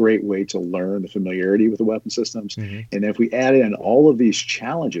a great way to learn the familiarity with the weapon systems. And then if we add in all of these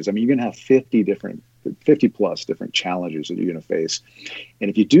challenges, I mean, you're going to have 50 plus different challenges that you're going to face. And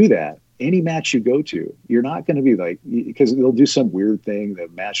if you do that, any match you go to, you're not going to be like, because they'll do some weird thing. The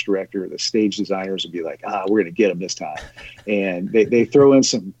match director, the stage designers will be like, we're going to get them this time. And they throw in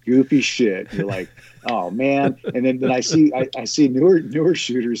some goofy shit. You're like, oh man. And then I see newer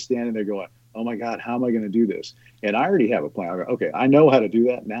shooters standing there going, oh my God, how am I going to do this? And I already have a plan. I go, okay, I know how to do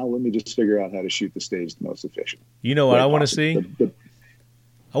that. Now let me just figure out how to shoot the stage the most efficient. You know what I want to see?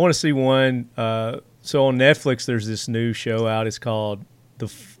 I want to see one. So on Netflix, there's this new show out. It's called The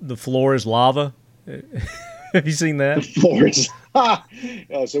Floor is Lava. Have you seen that? The floor is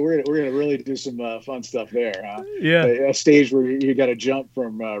so we're gonna really do some fun stuff there, huh? Yeah, a stage where you got to jump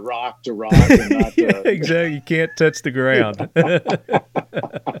from rock to rock and not exactly. You can't touch the ground.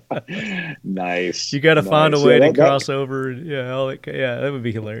 Nice. You got to find a way to cross over. That would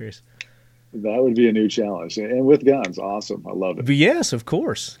be hilarious. That would be a new challenge, and with guns, awesome. I love it. But yes, of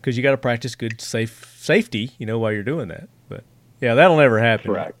course, because you got to practice good safety, while you're doing that. But yeah, that'll never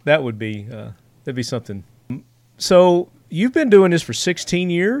happen. Correct. That would be that'd be something. So you've been doing this for 16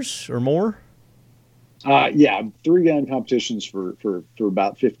 years or more? Yeah, 3-gun competitions for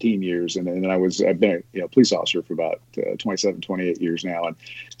about 15 years, and then I've been a police officer for about 27, 28 years now, and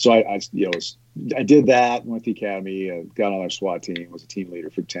so I did that, went to the academy, got on our SWAT team, was a team leader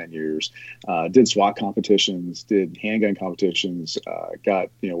for 10 years, did SWAT competitions, did handgun competitions, got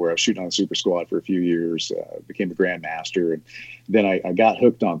where I was shooting on the super squad for a few years, became a grand master, and then I got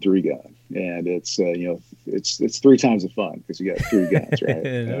hooked on 3-gun, and it's it's 3 times the fun because you got 3 guns, right?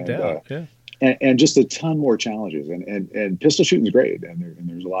 No doubt, yeah. And just a ton more challenges, and pistol shooting is great, and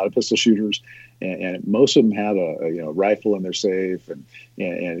there's a lot of pistol shooters, and most of them have a rifle in their safe, and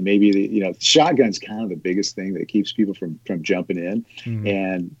maybe the shotgun's kind of the biggest thing that keeps people from jumping in.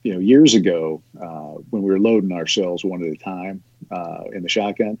 And years ago, when we were loading our shells one at a time in the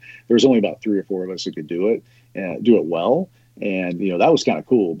shotgun, there was only about 3 or 4 of us who could do it well. And, that was kind of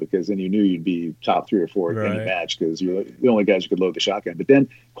cool because then you knew you'd be top 3 or 4 at any match because you're the only guys who could load the shotgun. But then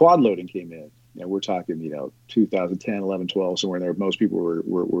quad loading came in. We're talking, 2010, 11, 12, somewhere in there. Most people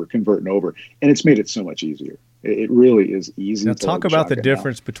were converting over. And it's made it so much easier. It really is easy. Now talk about the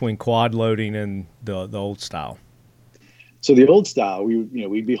difference between quad loading and the old style. So the old style,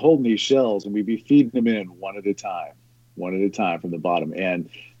 we'd be holding these shells and we'd be feeding them in one at a time from the bottom. And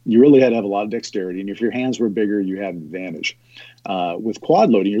you really had to have a lot of dexterity. And if your hands were bigger, you had an advantage. With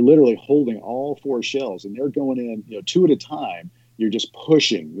quad loading, you're literally holding all 4 shells and they're going in, 2 at a time. You're just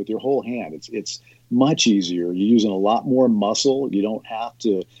pushing with your whole hand. It's much easier. You're using a lot more muscle. You don't have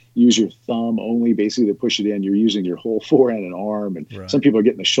to use your thumb only basically to push it in. You're using your whole forehand and arm. And some people are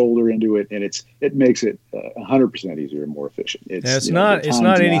getting the shoulder into it, and it makes it 100% easier and more efficient. It's not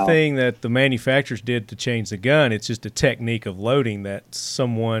anything that the manufacturers did to change the gun. It's just a technique of loading that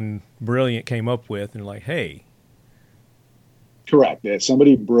someone brilliant came up with, and like, hey. Correct. Yeah,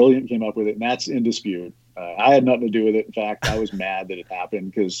 somebody brilliant came up with it, and that's in dispute. I had nothing to do with it. In fact, I was mad that it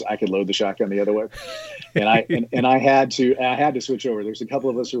happened because I could load the shotgun the other way, and I had to switch over. There's a couple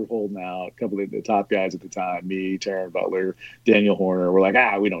of us who were holding out. A couple of the top guys at the time, me, Taryn Butler, Daniel Horner. We're like,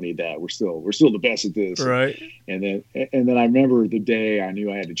 we don't need that. We're still the best at this. Right. And then I remember the day I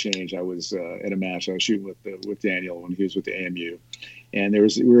knew I had to change. I was at a match. I was shooting with Daniel when he was with the AMU, and we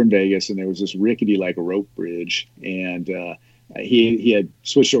were in Vegas, and there was this rickety like a rope bridge, and he had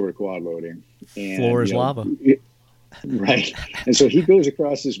switched over to quad loading. And, floor is lava. Right. And so he goes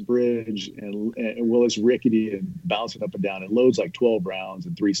across this bridge and it's rickety and bouncing up and down and loads like 12 rounds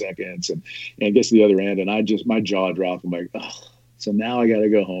in 3 seconds and gets to the other end. And my jaw dropped. I'm like, so now I got to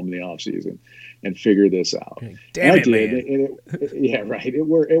go home in the off season and figure this out. Damn it, man. Yeah, right. It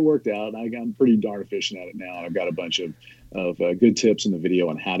worked out. I'm pretty darn efficient at it now. I've got a bunch of good tips in the video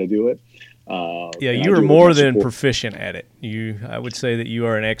on how to do it. You are more than proficient at it. I would say that you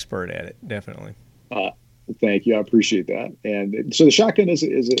are an expert at it, definitely. Thank you. I appreciate that. And so the shotgun is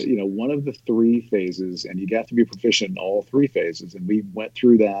one of the 3 phases, and you got to be proficient in all 3 phases. And we went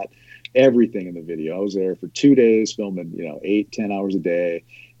through that, everything in the video. I was there for 2 days filming, 8-10 hours a day.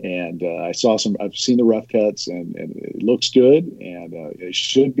 And I've seen the rough cuts, and it looks good, and it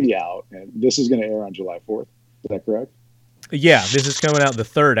should be out. And this is going to air on July 4th. Is that correct? Yeah, this is coming out the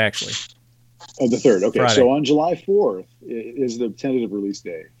 3rd, actually. Oh, the 3rd. Okay. Friday. So on July 4th is the tentative release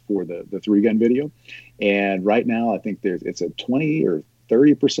day for the 3-gun video. And right now, I think it's a 20 or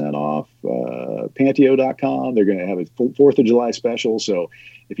 30% off Panteo.com. They're going to have a 4th of July special. So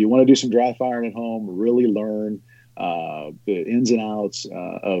if you want to do some dry firing at home, really learn the ins and outs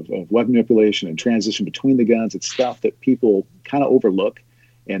of weapon manipulation and transition between the guns, it's stuff that people kind of overlook.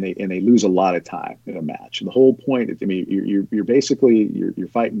 And they lose a lot of time in a match. And the whole point, I mean, you're basically you're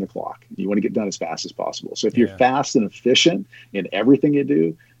fighting the clock. You want to get done as fast as possible. So if you're fast and efficient in everything you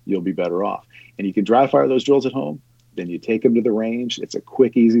do, you'll be better off. And you can dry fire those drills at home. Then you take them to the range. It's a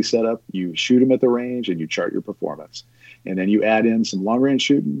quick, easy setup. You shoot them at the range and you chart your performance. And then you add in some long range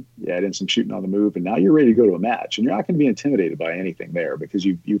shooting, you add in some shooting on the move, and now you're ready to go to a match. And you're not going to be intimidated by anything there because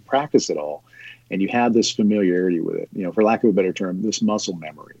you practice it all. And you have this familiarity with it, for lack of a better term, this muscle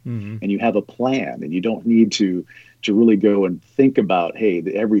memory. Mm-hmm. And you have a plan, and you don't need to really go and think about,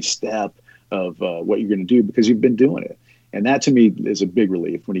 every step of what you're going to do because you've been doing it. And that to me is a big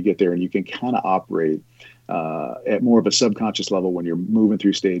relief when you get there and you can kind of operate at more of a subconscious level when you're moving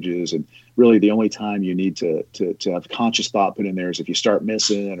through stages. And really the only time you need to have conscious thought put in there is if you start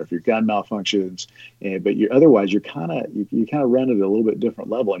missing or if your gun malfunctions. But otherwise you kind of run at a little bit different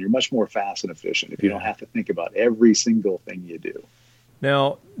level and you're much more fast and efficient if you don't have to think about every single thing you do.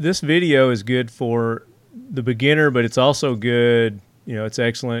 Now, this video is good for the beginner, but it's also good, it's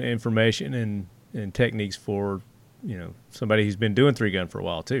excellent information and techniques for, somebody who's been doing 3-gun for a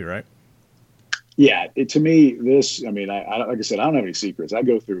while too, right? Yeah, to me, I like I said, I don't have any secrets. I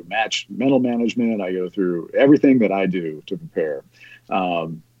go through mental management. I go through everything that I do to prepare,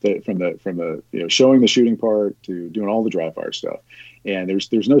 from the showing the shooting part to doing all the dry fire stuff. And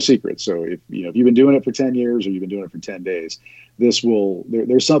there's no secret. So if you've been doing it for 10 years or you've been doing it for 10 days, there's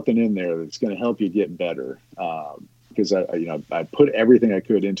something in there that's going to help you get better. Because I put everything I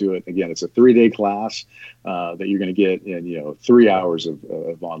could into it. Again, it's a 3-day class that you're going to get in 3 hours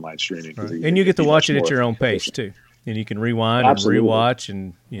of online streaming. Right. And you get to watch it at your own pace too, and you can rewind and rewatch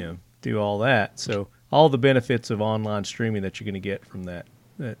and do all that. So all the benefits of online streaming that you're going to get from that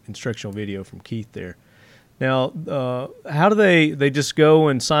instructional video from Keith there. Now, how do they just go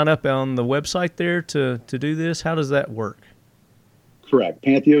and sign up on the website there to do this? How does that work? Correct.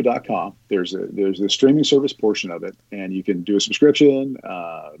 Panteo.com. There's the streaming service portion of it, and you can do a subscription.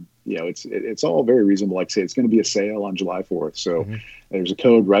 It's all very reasonable. Like I say, it's going to be a sale on July 4th. So there's a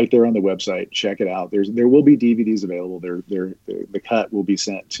code right there on the website. Check it out. There will be DVDs available. The cut will be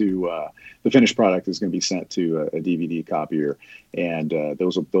sent to the finished product is going to be sent to a DVD copier, and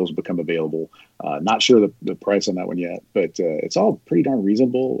those will become available. Not sure the price on that one yet, but it's all pretty darn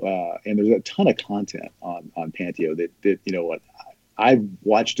reasonable. And there's a ton of content on Panteo that I've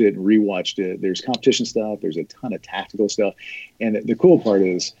watched it and rewatched it. There's competition stuff. There's a ton of tactical stuff. And the cool part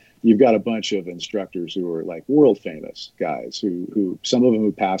is you've got a bunch of instructors who are like world famous guys who some of them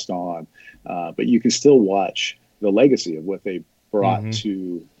have passed on, but you can still watch the legacy of what they brought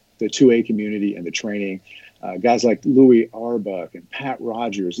to the 2A community and the training. Guys like Louis Arbuck and Pat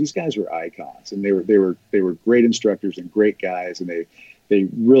Rogers, these guys were icons, and they were great instructors and great guys, and they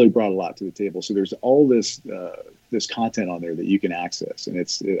really brought a lot to the table. So there's all this content on there that you can access, and I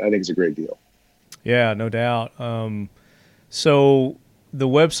think it's a great deal. Yeah, no doubt. So the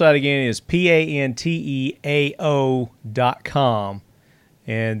website again is Panteo.com,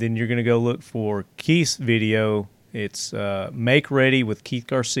 and then you're going to go look for Keith's video. It's Make Ready with Keith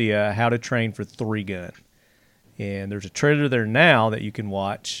Garcia, How to Train for 3-Gun. And there's a trailer there now that you can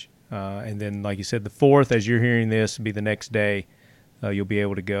watch. And then, like you said, the 4th, as you're hearing this, will be the next day. You'll be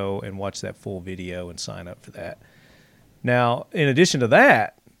able to go and watch that full video and sign up for that. Now, in addition to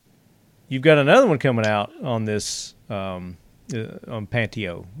that, you've got another one coming out on this on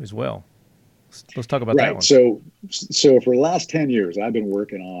Panteo as well. Let's talk about that one. So for the last 10 years, I've been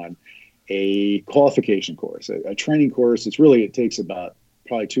working on a qualification course, a training course. It takes about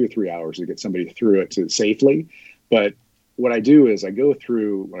probably 2 or 3 hours to get somebody through it safely. But what I do is I go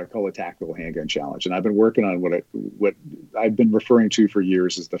through what I call a tactical handgun challenge, and I've been working on what I've been referring to for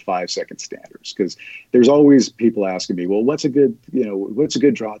years as the 5-second standards, because there's always people asking me, well, what's a good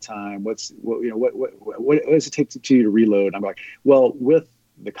draw time? What does it take to you to reload? I'm like, well, with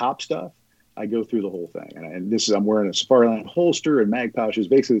the cop stuff, I go through the whole thing, and I'm wearing a Sparline holster and mag pouches,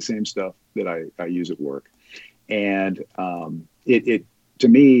 basically the same stuff that I use at work, and it to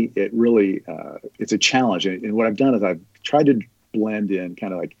me, it really it's a challenge. And what I've done is I've tried to blend in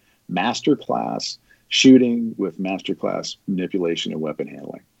kind of like master class shooting with master class manipulation and weapon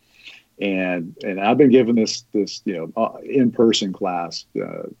handling. And I've been given this in-person class,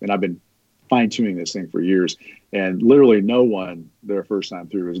 and I've been fine tuning this thing for years, and literally no one their first time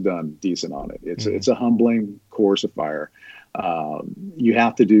through has done decent on it. It's a humbling course of fire. You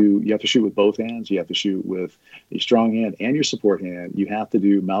have to shoot with both hands. You have to shoot with a strong hand and your support hand. You have to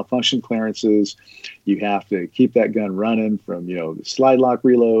do malfunction clearances. You have to keep that gun running from, the slide lock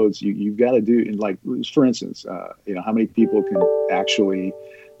reloads. You've got to do, and like, for instance, how many people can actually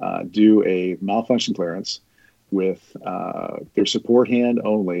do a malfunction clearance with their support hand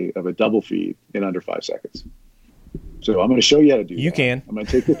only of a double feed in under 5 seconds? So I'm going to show you how to do that. You can. I'm going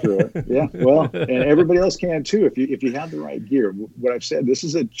to take you through it. Yeah, well, and everybody else can too if you have the right gear. What I've said, this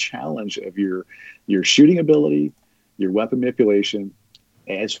is a challenge of your shooting ability, your weapon manipulation,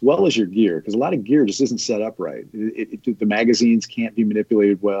 as well as your gear, because a lot of gear just isn't set up right. The magazines can't be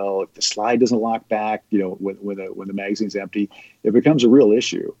manipulated well. If the slide doesn't lock back, when the magazine's empty, it becomes a real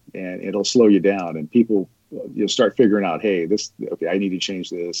issue, and it'll slow you down. And people start figuring out, hey, I need to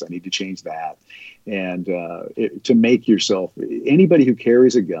change this, I need to change that. And to make yourself, anybody who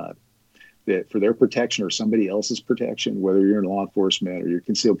carries a gun, that for their protection or somebody else's protection, whether you're in law enforcement or you're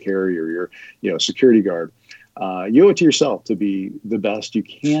concealed carry or you're security guard, you owe it to yourself to be the best you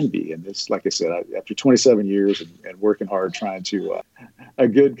can be. And this, like I said, after 27 years and working hard trying to a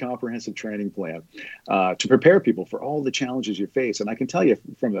good comprehensive training plan to prepare people for all the challenges you face. And I can tell you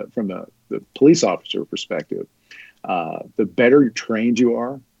from the police officer perspective, the better trained you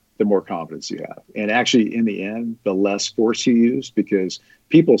are, the more confidence you have. And actually, in the end, the less force you use, because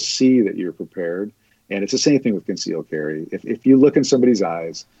people see that you're prepared. And it's the same thing with concealed carry. If you look in somebody's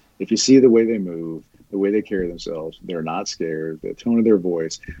eyes, if you see the way they move, the way they carry themselves, they're not scared, the tone of their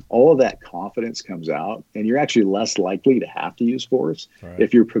voice, all of that confidence comes out, and you're actually less likely to have to use force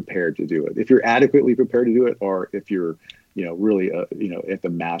if you're prepared to do it, if you're adequately prepared to do it, or if you're really at the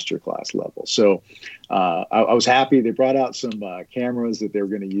master class level. So I was happy they brought out some cameras that they were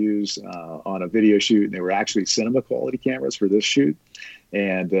going to use on a video shoot, and they were actually cinema quality cameras for this shoot.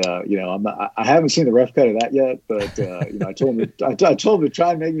 And I haven't seen the rough cut of that yet, but I told them to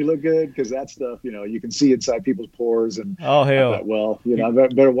try and make me look good, because that stuff, you can see inside people's pores. And oh hell, I thought, well, I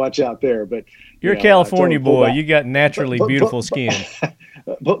better watch out there. But you're a California boy, you got naturally beautiful skin.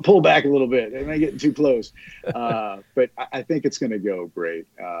 Pull back a little bit. Am I getting too close? But I think it's going to go great.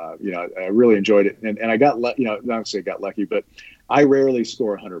 I really enjoyed it, and I got not to say got lucky, but I rarely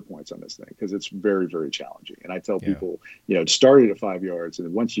score 100 points on this thing because it's very, very challenging. And I tell people, start it at 5 yards,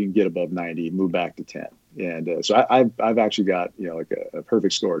 and once you can get above 90, move back to 10. And so I've actually got like a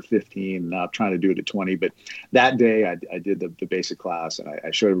perfect score at 15. Now I'm trying to do it at 20. But that day I did the basic class, and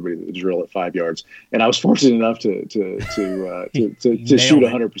I showed everybody the drill at 5 yards. And I was fortunate enough to shoot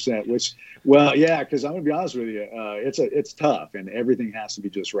 100%. Which, well, yeah, because I'm gonna be honest with you, it's tough, and everything has to be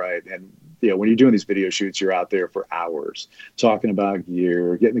just right. And when you're doing these video shoots, you're out there for hours talking about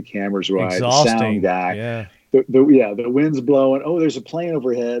gear, getting the cameras right, exhausting. The sound guy. Yeah. The wind's blowing. Oh, there's a plane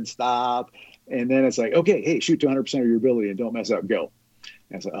overhead. Stop. And then it's like, okay, hey, shoot to 100% of your ability and don't mess up. Go.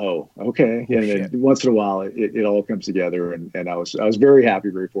 And it's like, oh, okay. And then once in a while, it all comes together. And I was very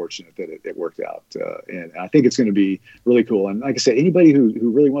happy, very fortunate that it worked out. And I think it's going to be really cool. And like I said, anybody who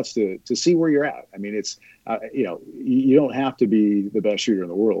really wants to see where you're at, I mean, it's, you don't have to be the best shooter in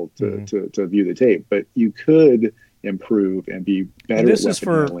the world to view the tape, but you could improve and be better. And this at is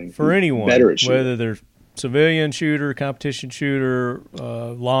for anyone, better at shooting. Whether they're civilian shooter, competition shooter,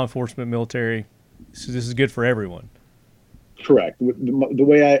 law enforcement, military. So this is good for everyone. Correct. The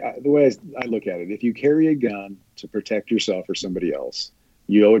way I look at it, if you carry a gun to protect yourself or somebody else,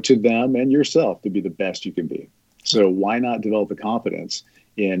 you owe it to them and yourself to be the best you can be. So why not develop the confidence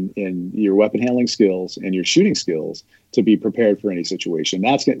in your weapon handling skills and your shooting skills to be prepared for any situation?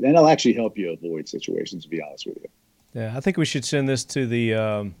 That'll actually help you avoid situations, to be honest with you. Yeah, I think we should send this to the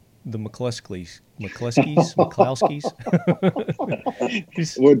McCleskys.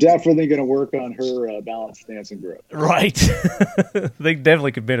 We're definitely going to work on her balance, stance, and grip. Right. They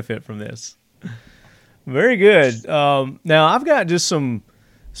definitely could benefit from this. Very good. Now, I've got just some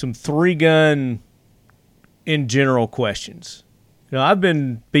three-gun in general questions. I've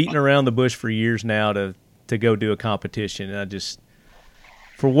been beating around the bush for years now to go do a competition, and I just,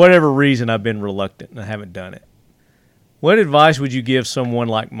 for whatever reason, I've been reluctant and I haven't done it. What advice would you give someone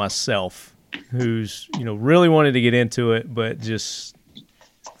like myself who's, really wanted to get into it, but just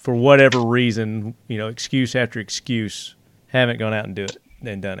for whatever reason, excuse after excuse, haven't gone out and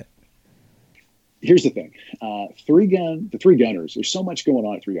done it? Here's the thing. The three gunners, there's so much going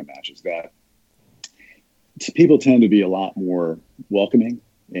on at three-gun matches that people tend to be a lot more welcoming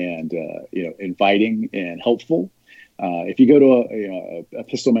and, inviting and helpful. If you go to a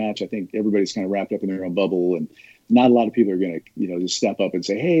pistol match, I think everybody's kind of wrapped up in their own bubble, and not a lot of people are going to, just step up and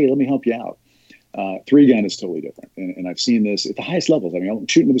say, hey, let me help you out. 3-gun is totally different. And I've seen this at the highest levels. I mean, I'm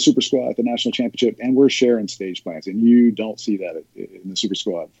shooting with the Super Squad at the National Championship, and we're sharing stage plans. And you don't see that in the Super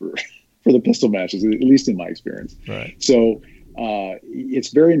Squad for the pistol matches, at least in my experience. Right. So it's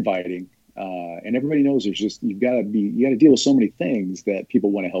very inviting. And everybody knows you got to deal with so many things that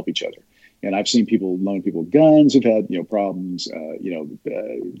people want to help each other. And I've seen people loan people guns who've had, problems,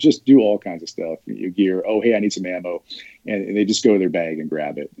 just do all kinds of stuff. Gear. Oh, hey, I need some ammo. And they just go to their bag and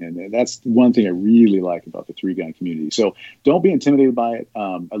grab it. And that's one thing I really like about the 3-gun community. So don't be intimidated by it.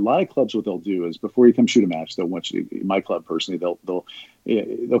 A lot of clubs, what they'll do is before you come shoot a match, they'll want you to, my club personally,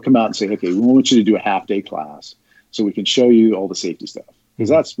 they'll come out and say, okay, we want you to do a half-day class so we can show you all the safety stuff. Because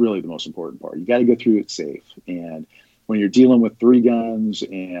that's really the most important part. You got to go through it safe. And when you're dealing with 3 guns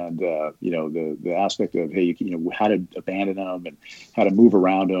and, the aspect of, hey, how to abandon them and how to move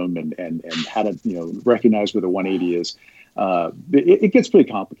around them and how to, recognize where the 180 is, it gets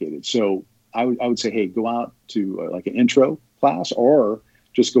pretty complicated. So I would say, hey, go out to like an intro class or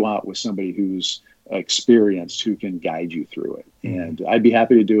just go out with somebody who's experienced who can guide you through it. And I'd be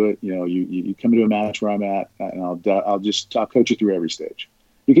happy to do it. You come to a match where I'm at and I'll coach you through every stage.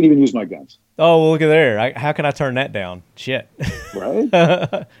 You can even use my guns. Oh, well, look at there. How can I turn that down? Shit. Right?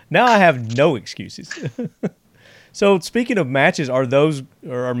 Now I have no excuses. So speaking of matches,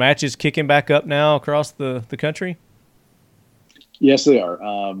 are matches kicking back up now across the country? Yes, they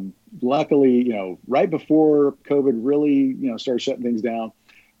are. Luckily, right before COVID really, started shutting things down,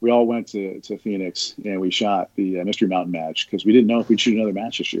 we all went to Phoenix and we shot the Mystery Mountain match because we didn't know if we'd shoot another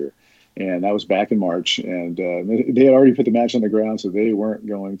match this year. And that was back in March, and they had already put the match on the ground, so they weren't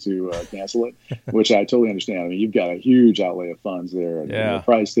going to cancel it, which I totally understand. I mean, you've got a huge outlay of funds there, and the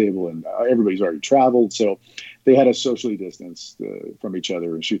prize table, and everybody's already traveled, so they had us socially distanced from each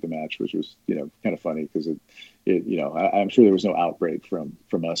other and shoot the match, which was kind of funny because I'm sure there was no outbreak from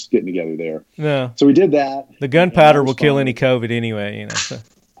us getting together there. No. So we did that. The gunpowder will kill any COVID anyway, So.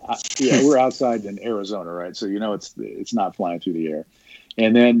 We're outside in Arizona, right? So it's not flying through the air.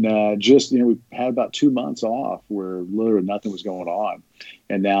 And then we had about 2 months off where literally nothing was going on.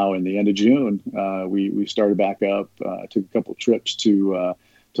 And now in the end of June, we started back up, took a couple trips to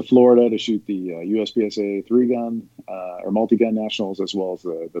Florida to shoot the USPSA 3-gun or multi-gun nationals, as well as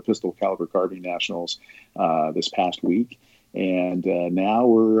the pistol caliber carbine nationals this past week. And now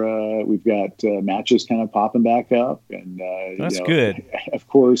we've got matches kind of popping back up, and that's good. Of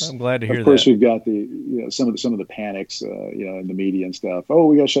course, I'm glad to hear that. Of course, we've got some of the panics, in the media and stuff. Oh,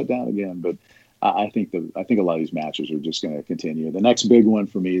 we got shut down again. But I think a lot of these matches are just going to continue. The next big one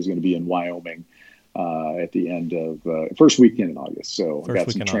for me is going to be in Wyoming at the end of first weekend in August. So I've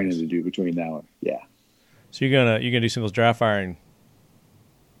got some training to do between now and So you're gonna do some of those dry firing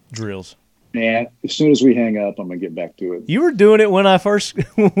drills. Man, as soon as we hang up, I'm gonna get back to it. You were doing it when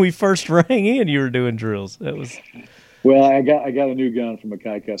we first rang in. You were doing drills. That was. Well, I got a new gun from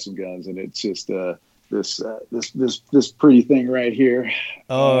Mackay Custom Guns, and it's just this pretty thing right here.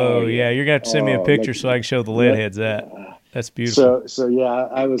 Oh yeah, you're gonna have to send me a picture so I can show the lead heads that. That's beautiful. So yeah,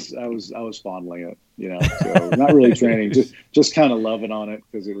 I was fondling it. So not really training, just kind of loving on it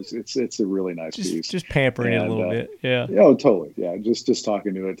because it's a really nice piece. Just pampering it a little bit. Yeah. Oh, totally. Yeah. Just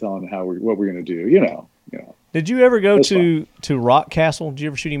talking to it, telling what we're gonna do. Did you ever go to Rock Castle? Did you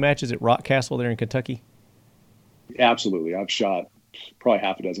ever shoot any matches at Rock Castle there in Kentucky? Absolutely. I've shot probably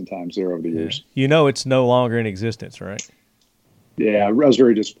half a dozen times there over the years. It's no longer in existence, right? Yeah, I was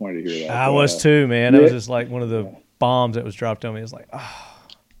very disappointed to hear that. I was too, man. That was just like one of the bombs that was dropped on me. It was like,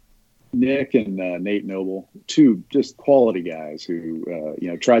 Nick and Nate Noble, two just quality guys who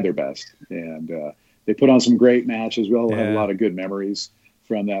tried their best, and they put on some great matches. We all have a lot of good memories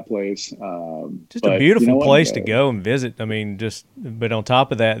from that place. Just a beautiful place to go and visit. I mean, but on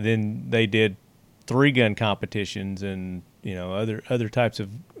top of that, then they did 3-gun competitions and other types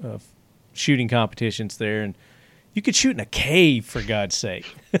of shooting competitions there, and you could shoot in a cave, for God's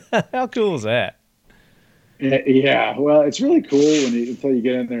sake. How cool is that? Yeah, well, it's really cool until you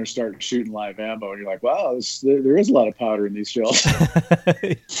get in there and start shooting live ammo, and you're like, wow, there is a lot of powder in these shells. Yeah,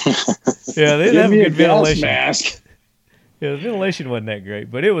 they didn't have a good ventilation mask. Yeah, the ventilation wasn't that great,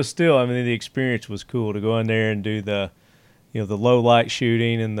 but it was still. I mean, the experience was cool to go in there and do the low light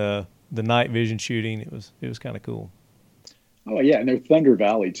shooting and the night vision shooting. It was kind of cool. Oh yeah, and there's Thunder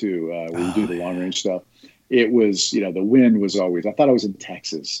Valley too, where you do the long range stuff. It was, the wind was always, I thought I was in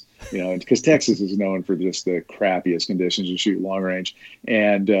Texas, because Texas is known for just the crappiest conditions to shoot long range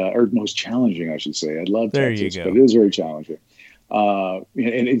or most challenging, I should say. I love Texas, but it is very challenging. And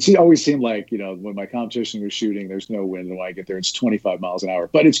it always seemed like, when my competition was shooting, there's no wind. And when I get there, it's 25 miles an hour,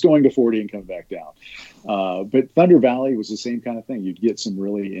 but it's going to 40 and come back down. But Thunder Valley was the same kind of thing. You'd get some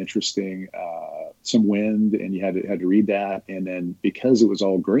really interesting, some wind, and you had to read that. And then because it was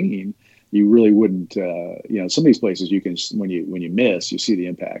all green, you really wouldn't, some of these places you can, when you miss, you see the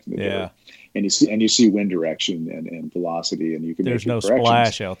impact of the dirt. And you see wind direction and velocity, and you can. There's no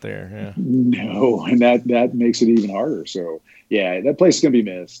splash out there. Yeah. No, and that makes it even harder. So yeah, that place is going to be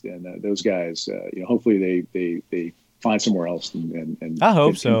missed, and those guys, hopefully they find somewhere else and I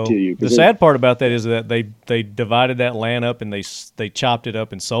hope so. The sad part about that is that they divided that land up and they chopped it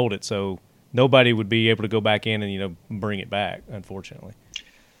up and sold it, so nobody would be able to go back in and bring it back, unfortunately.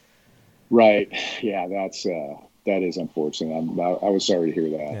 Right. Yeah, that is unfortunate. I was sorry to hear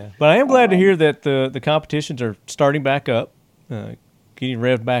that. Yeah. But I am glad to hear that the competitions are starting back up, getting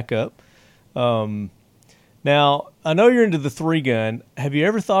revved back up. Now, I know you're into the 3-gun. Have you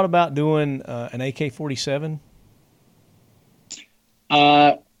ever thought about doing an AK-47?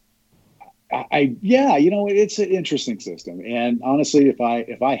 It's an interesting system. And honestly, if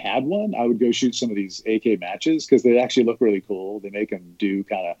I had one, I would go shoot some of these AK matches because they actually look really cool. They make them do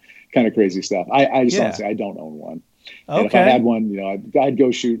kind of crazy stuff. Honestly, I don't own one. Okay. And if I had one, I'd go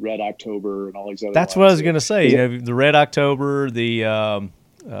shoot Red October and all these other. That's ones. What I was going to say. The Red October.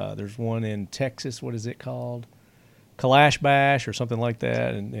 There's one in Texas. What is it called? Kalash Bash or something like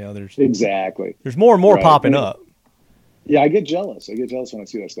that. And there's more and more popping up. Yeah, I get jealous. When I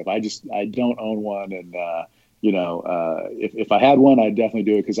see that stuff. I don't own one, and if I had one, I'd definitely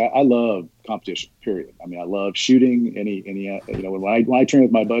do it because I love competition. Period. I mean, I love shooting. When I train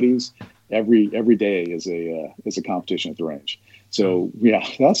with my buddies, every day is a competition at the range. So yeah,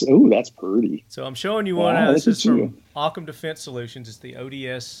 that's pretty. So I'm showing you one. This is from Occam Defense Solutions. It's the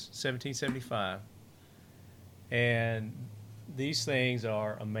ODS 1775, and these things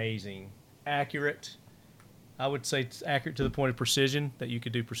are amazing, accurate. I would say it's accurate to the point of precision that you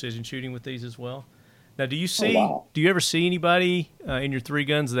could do precision shooting with these as well. Now, do you do you ever see anybody in your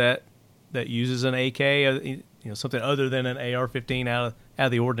 3-guns that uses an AK, something other than an AR-15 out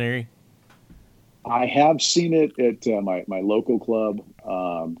of the ordinary? I have seen it at my local club.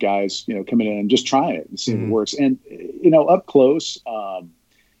 Guys, coming in and just trying it and seeing if it works. And up close,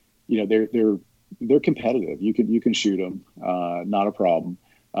 they're competitive. You can shoot them, not a problem.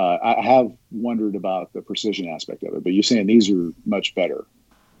 I have wondered about the precision aspect of it, but you're saying these are much better.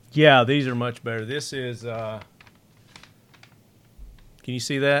 Yeah, these are much better. This is, can you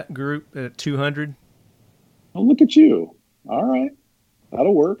see that group at 200? Oh, look at you. All right.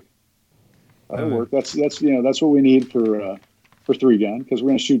 That'll work. That's what we need for 3-gun because we're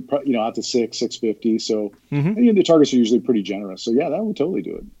going to shoot, out to 650. So the targets are usually pretty generous. So yeah, that would totally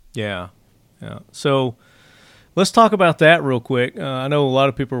do it. Yeah. So let's talk about that real quick. I know a lot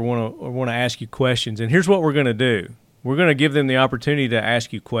of people want to ask you questions, and here's what we're going to do. We're going to give them the opportunity to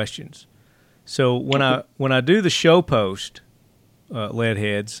ask you questions. So when I do the show post, Lead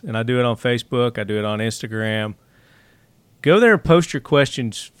Heads, and I do it on Facebook, I do it on Instagram, go there and post your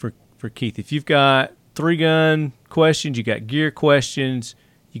questions for Keith. If you've got 3-gun questions, you got gear questions,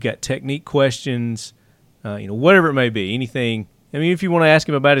 you got technique questions, whatever it may be, anything. I mean, if you want to ask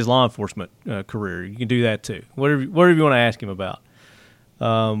him about his law enforcement career, you can do that too. Whatever you want to ask him about.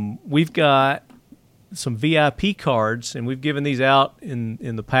 We've got some VIP cards, and we've given these out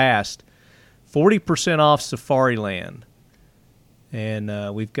in the past. 40% off Safari Land.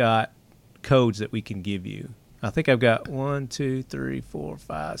 And we've got codes that we can give you. I think I've got 1, 2, 3, 4,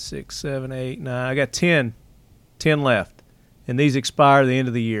 5, 6, 7, 8, 9. I got 10 left. And these expire the end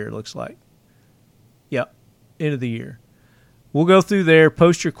of the year, it looks like. Yep, end of the year. We'll go through there,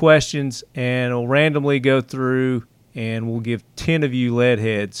 post your questions, and we'll randomly go through, and we'll give 10 of you lead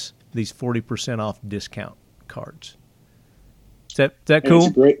heads these 40% off discount cards. Is that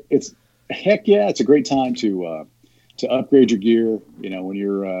cool? Heck yeah! It's a great time to upgrade your gear. When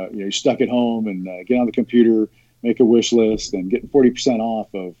you're stuck at home and get on the computer, make a wish list, and get 40% off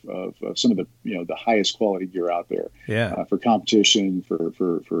of some of the the highest quality gear out there. Yeah. For competition,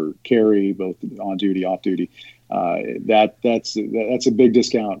 for carry, both on duty, off duty. That's a big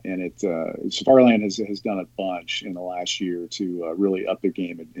discount, and Safariland has done a bunch in the last year to really up their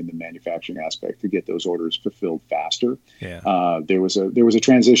game in the manufacturing aspect to get those orders fulfilled faster. Yeah. There was a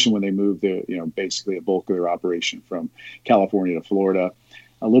transition when they moved basically a bulk of their operation from California to Florida.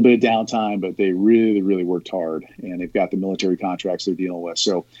 A little bit of downtime, but they really, really worked hard, and they've got the military contracts they're dealing with.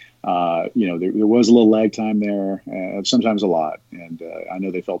 So, there was a little lag time there, sometimes a lot, and I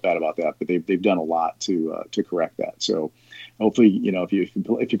know they felt bad about that, but they've done a lot to correct that. So, hopefully,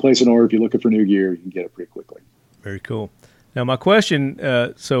 if you place an order, if you're looking for new gear, you can get it pretty quickly. Very cool. Now, my question,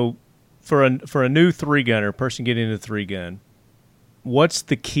 so for a new 3-gunner, person getting into 3-gun, what's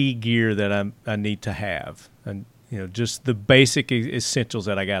the key gear that I need to have? And, just the basic essentials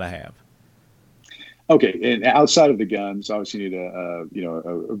that I got to have. Okay, and outside of the guns, obviously you need a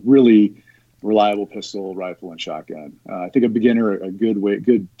really reliable pistol, rifle, and shotgun. I think a beginner, a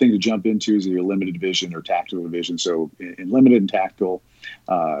good thing to jump into is your limited vision or tactical vision. So in limited and tactical,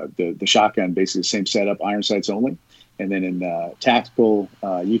 the shotgun basically the same setup, iron sights only. And then in tactical,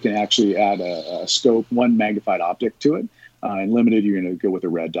 you can actually add a scope, one magnified optic to it. In limited, you're going to go with a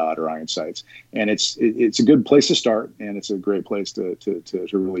red dot or iron sights, and it's a good place to start, and it's a great place to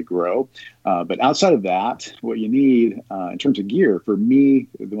really grow. But outside of that, what you need in terms of gear, for me,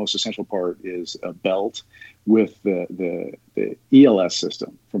 the most essential part is a belt with the ELS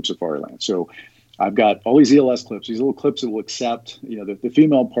system from Safariland. So I've got all these ELS clips, these little clips that will accept, the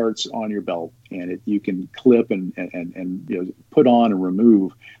female parts on your belt, and you can clip and put on and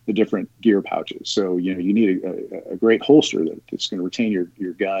remove the different gear pouches. So, you need a great holster that's going to retain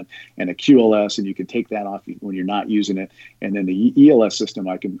your gun, and a QLS, and you can take that off when you're not using it. And then the ELS system,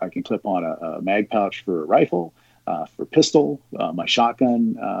 I can clip on a mag pouch for a rifle, for pistol, my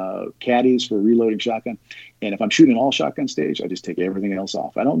shotgun caddies for reloading shotgun. And if I'm shooting all shotgun stage, I just take everything else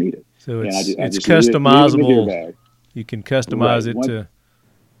off. I don't need it. So it's customizable. You can customize it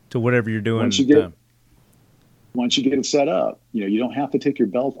to whatever you're doing. Once you get it set up, you don't have to take your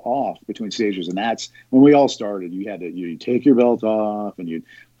belt off between stages. And that's when we all started. You had to you take your belt off and you'd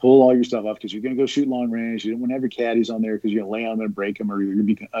pull all your stuff off because you're going to go shoot long range. You don't want to have your caddies on there because you're going to lay on them and break them, or you're going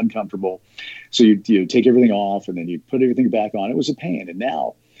to be uncomfortable. So you take everything off and then you put everything back on. It was a pain. And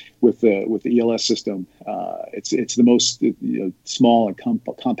now with the ELS system, it's the most small and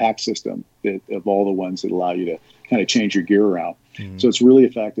compact system of all the ones that allow you to kind of change your gear around. Mm-hmm. So it's really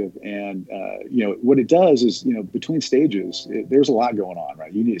effective. And, what it does is, between stages, there's a lot going on,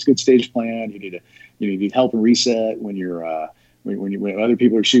 right? You need a good stage plan. You need help and reset when you're, when other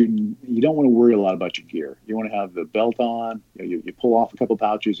people are shooting. You don't want to worry a lot about your gear. You want to have the belt on, you pull off a couple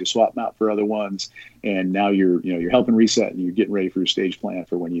pouches, you swap them out for other ones. And now you're helping reset and you're getting ready for your stage plan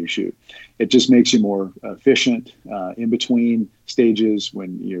for when you shoot. It just makes you more efficient, in between stages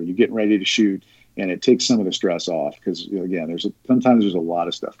when you're getting ready to shoot. And it takes some of the stress off because, again, sometimes there's a lot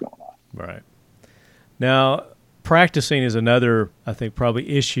of stuff going on. Right. Now, practicing is another, I think,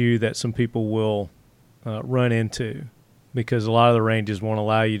 probably issue that some people will run into, because a lot of the ranges won't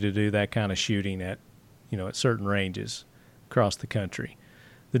allow you to do that kind of shooting at certain ranges across the country.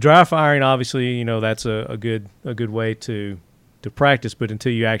 The dry firing, obviously, that's a good way to practice, but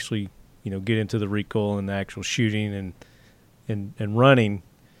until you actually, get into the recoil and the actual shooting and running,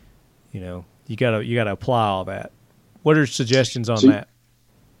 you gotta apply all that. What are suggestions on that?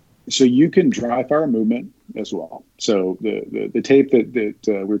 So you can dry fire movement as well. So the tape that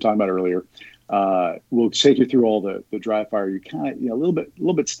we were talking about earlier will take you through all the dry fire. You're kind of a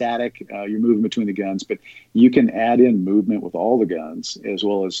little bit static. You're moving between the guns, but you can add in movement with all the guns as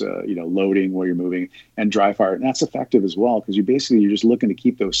well as loading while you're moving and dry fire, and that's effective as well because you're just looking to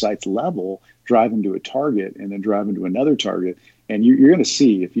keep those sights level, drive them to a target, and then drive them to another target. And you're going to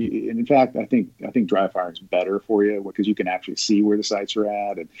see and in fact, I think dry firing is better for you because you can actually see where the sights are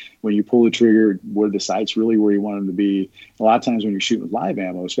at. And when you pull the trigger, where the sights really where you want them to be. A lot of times when you're shooting with live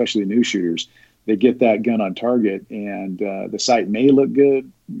ammo, especially new shooters, they get that gun on target and the sight may look good,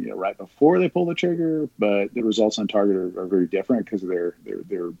 right before they pull the trigger, but the results on target are very different because of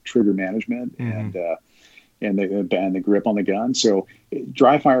their trigger management and the grip on the gun. So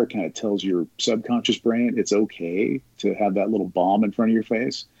dry fire kind of tells your subconscious brain it's okay to have that little bomb in front of your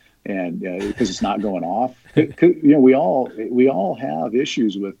face, and because it's not going off. We all have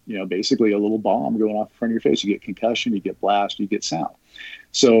issues with basically a little bomb going off in front of your face. You get concussion, you get blast, you get sound.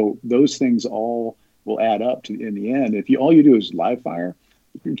 So those things all will add up to in the end. If all you do is live fire,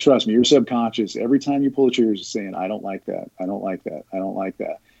 trust me, your subconscious every time you pull the trigger is saying, "I don't like that. I don't like that. I don't like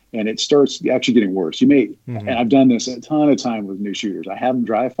that." And it starts actually getting worse. You may, and I've done this a ton of time with new shooters. I have them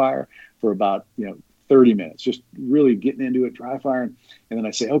dry fire for about 30 minutes, just really getting into it, dry firing, and then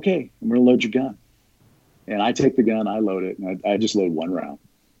I say, "Okay, I'm going to load your gun." And I take the gun, I load it, and I just load one round.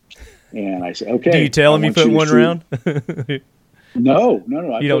 And I say, "Okay." Do you tell them you put one round? No.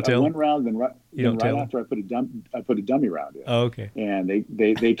 You don't tell one round, then right after I put a dummy round in. Oh, okay. And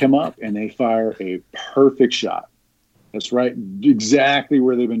they come up and they fire a perfect shot. That's right, exactly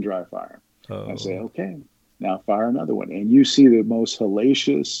where they've been dry firing. I say, "Okay, now fire another one." And you see the most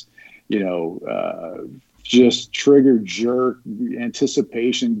hellacious, just trigger jerk,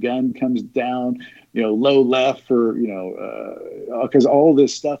 anticipation, gun comes down, low left for, because all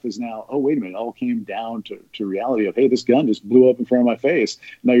this stuff is now, oh, wait a minute, all came down to reality of, hey, this gun just blew up in front of my face.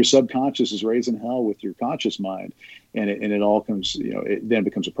 Now your subconscious is raising hell with your conscious mind. And it all comes, it then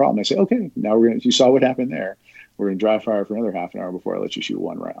becomes a problem. I say, okay, now you saw what happened there. We're going to dry fire for another half an hour before I let you shoot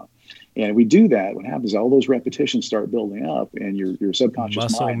one round. And we do that. What happens is all those repetitions start building up, and your subconscious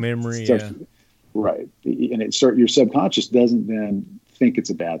muscle mind memory, starts, right. And your subconscious doesn't then think it's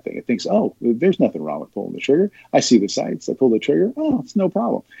a bad thing. It thinks, oh, there's nothing wrong with pulling the trigger. I see the sights. I pull the trigger. Oh, it's no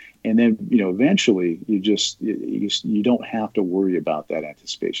problem. And then, eventually you don't have to worry about that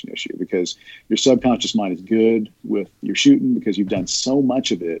anticipation issue, because your subconscious mind is good with your shooting, because you've done so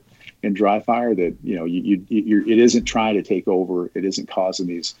much of it in dry fire that, it isn't trying to take over. It isn't causing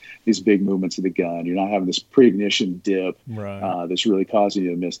these big movements of the gun. You're not having this pre-ignition dip that's really causing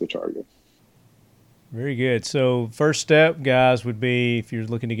you to miss the target. Very good. So first step, guys, would be, if you're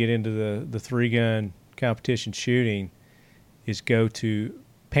looking to get into the 3-gun competition shooting, is go to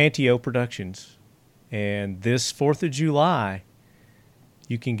Panteo Productions. And this 4th of July,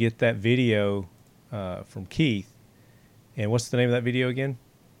 you can get that video from Keith. And what's the name of that video again?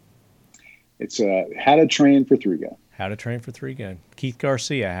 It's How to Train for 3-Gun. How to Train for 3-Gun. Keith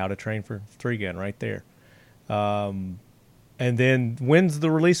Garcia, How to Train for 3-Gun, right there. And then when's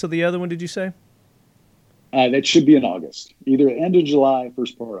the release of the other one, did you say? That should be in August, either end of July,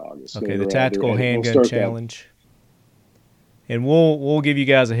 first part of August. Okay, the Tactical Handgun Challenge. And we'll give you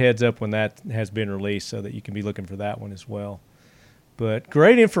guys a heads up when that has been released, so that you can be looking for that one as well. But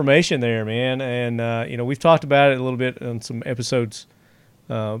great information there, man. And we've talked about it a little bit on some episodes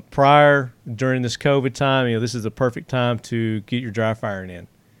prior during this COVID time. This is the perfect time to get your dry firing in.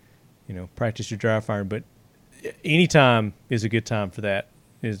 Practice your dry firing. But any time is a good time for that,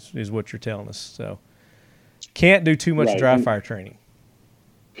 is what you're telling us. So can't do too much dry fire training.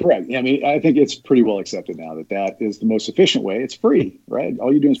 Correct. I mean, I think it's pretty well accepted now that is the most efficient way. It's free, right?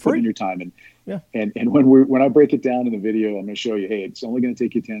 All you're doing is putting in your time. And when I break it down in the video, I'm going to show you, hey, it's only going to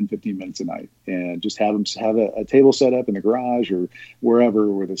take you 10, 15 minutes a night, and just have a table set up in the garage or wherever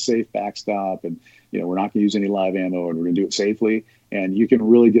with a safe backstop. And, we're not going to use any live ammo, and we're going to do it safely. And you can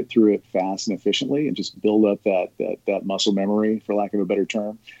really get through it fast and efficiently, and just build up that muscle memory, for lack of a better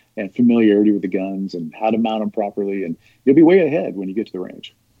term, and familiarity with the guns and how to mount them properly. And you'll be way ahead when you get to the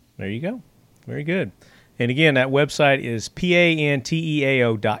range. There you go. Very good. And again, that website is panteao.com,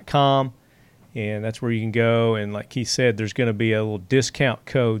 and that's where you can go. And like Keith said, there's going to be a little discount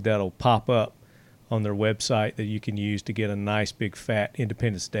code that'll pop up on their website that you can use to get a nice big fat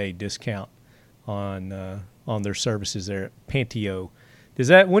Independence Day discount on their services there at Panteo. Does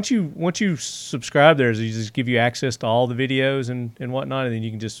that, once you subscribe there, does it just give you access to all the videos and whatnot, and then you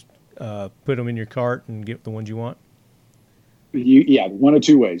can just put them in your cart and get the ones you want? One of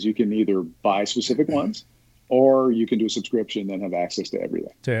two ways. You can either buy specific ones, or you can do a subscription and have access to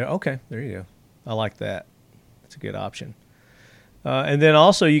everything. Okay, there you go. I like that. That's a good option. And then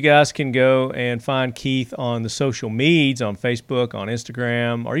also, you guys can go and find Keith on the social medias, on Facebook, on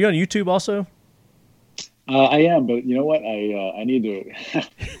Instagram. Are you on YouTube also? I am, but you know what? I need to.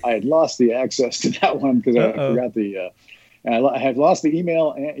 I had lost the access to that one because I forgot I have lost the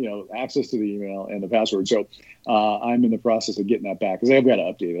email and access to the email and the password. So I'm in the process of getting that back, because I've got to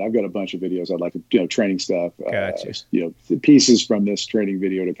update it. I've got a bunch of videos I'd like to training stuff. Gotcha. Pieces from this training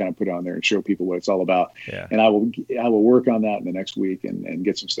video to kind of put on there and show people what it's all about. Yeah. And I will work on that in the next week and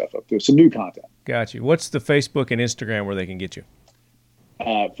get some stuff up there, some new content. Gotcha. What's the Facebook and Instagram where they can get you?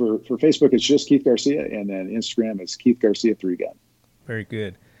 For Facebook, it's just Keith Garcia, and then Instagram is Keith Garcia 3-Gun. Very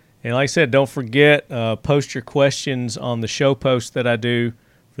good. And like I said, don't forget, post your questions on the show post that I do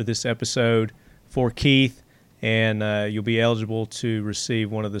for this episode for Keith, and you'll be eligible to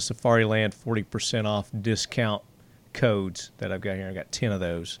receive one of the Safariland 40% off discount codes that I've got here. I've got 10 of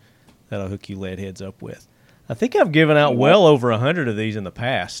those that I'll hook you lead heads up with. I think I've given out well over 100 of these in the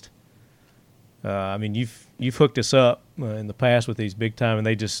past. I mean, you've hooked us up in the past with these big time, and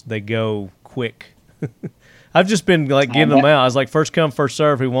they go quick. I've just been giving them out. I was like, first come, first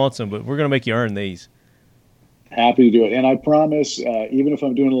serve, who wants them? But we're going to make you earn these. Happy to do it. And I promise, even if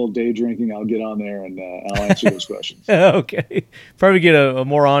I'm doing a little day drinking, I'll get on there and I'll answer those questions. Okay. Probably get a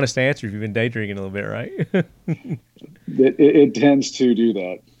more honest answer if you've been day drinking a little bit, right? It tends to do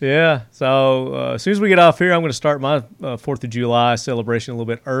that. Yeah. So as soon as we get off here, I'm going to start my 4th of July celebration a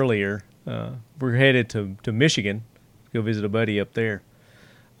little bit earlier. We're headed to Michigan to go visit a buddy up there.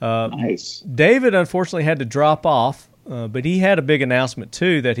 Nice. David, unfortunately, had to drop off, but he had a big announcement,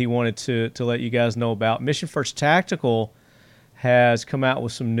 too, that he wanted to let you guys know about. Mission First Tactical has come out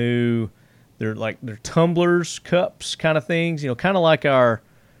with some new they're tumblers, cups, kind of things. Kind of like our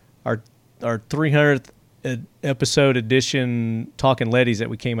 300th episode edition Talking Leadies that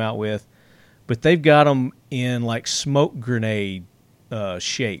we came out with, but they've got them in like smoke grenade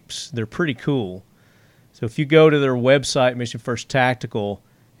shapes. They're pretty cool. So if you go to their website, Mission First Tactical,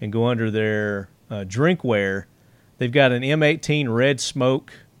 and go under their drinkware, they've got an M18 red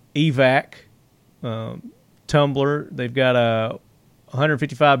smoke evac tumbler. They've got a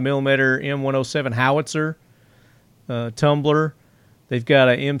 155 millimeter M107 howitzer tumbler. They've got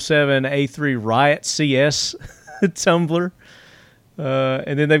a M7A3 Riot CS tumbler.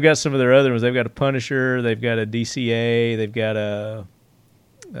 And then they've got some of their other ones. They've got a Punisher. They've got a DCA. They've got a,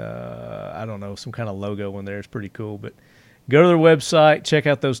 I don't know, some kind of logo in there. It's pretty cool. But go to their website, check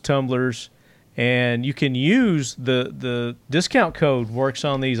out those tumblers, and you can use the discount code works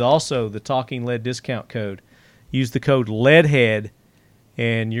on these also, the Talking Lead discount code. Use the code LEADHEAD,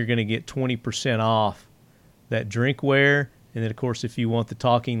 and you're going to get 20% off that drinkware. And then, of course, if you want the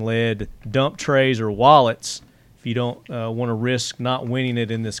Talking Lead dump trays or wallets, if you don't want to risk not winning it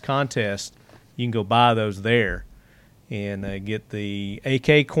in this contest, you can go buy those there and get the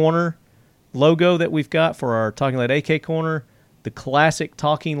AK Corner logo that we've got for our Talking Lead AK Corner, the classic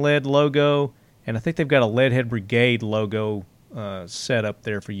Talking Lead logo, and I think they've got a Leadhead Brigade logo set up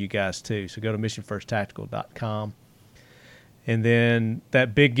there for you guys too. So go to missionfirsttactical.com. And then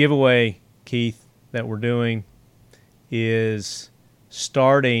that big giveaway, Keith, that we're doing is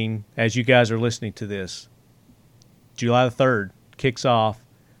starting as you guys are listening to this. July the 3rd kicks off.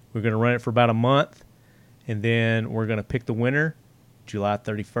 We're going to run it for about a month, and then we're going to pick the winner July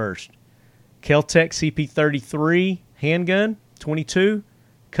 31st. Kel-Tec CP33 handgun, 22,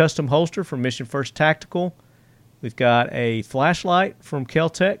 custom holster from Mission First Tactical. We've got a flashlight from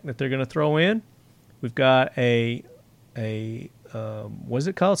Kel-Tec that they're going to throw in. We've got a what's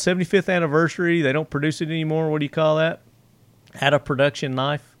it called? 75th anniversary. They don't produce it anymore. What do you call that? Out of production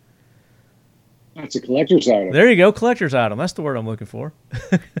knife. That's a collector's item. There you go, collector's item. That's the word I'm looking for.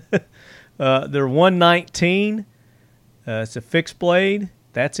 They're 119. It's a fixed blade.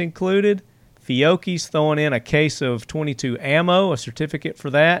 That's included. Fiocchi's throwing in a case of 22 ammo, a certificate for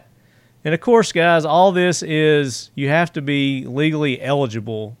that. And, of course, guys, all this is you have to be legally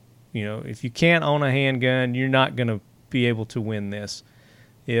eligible. If you can't own a handgun, you're not going to be able to win this.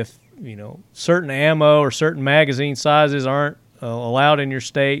 If, certain ammo or certain magazine sizes aren't allowed in your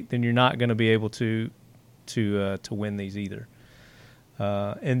state, then you're not going to be able to win these either.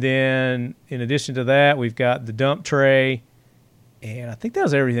 And then, in addition to that, we've got the dump tray, and I think that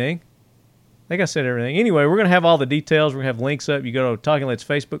was everything. I think I said everything. Anyway, we're going to have all the details. We're going to have links up. You go to Talking Lead's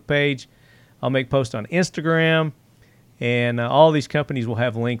Facebook page. I'll make posts on Instagram, and all these companies will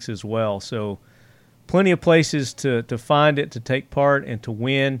have links as well. So plenty of places to find it, to take part, and to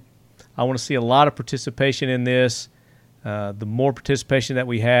win. I want to see a lot of participation in this. The more participation that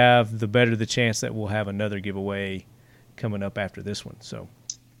we have, the better the chance that we'll have another giveaway coming up after this one. So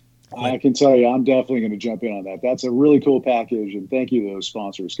I can tell you, I'm definitely going to jump in on that. That's a really cool package, and thank you to those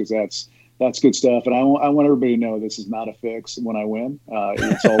sponsors, because that's good stuff. And I want everybody to know this is not a fix when I win.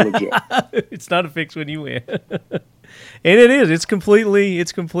 It's all legit. It's not a fix when you win. And it is. It's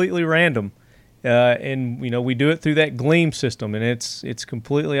completely random. And we do it through that Gleam system, and it's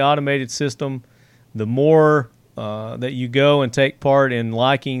completely automated system. The more that you go and take part in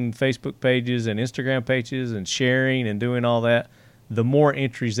liking Facebook pages and Instagram pages and sharing and doing all that, the more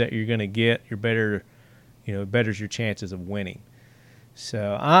entries that you're going to get, betters your chances of winning.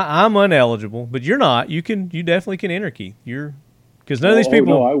 So I'm uneligible, but you're not. You definitely can enter, Keith. Because none of these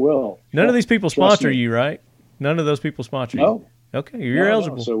people. No, I will. None of these people sponsor you, right? None of those people sponsor you. No. Okay, you're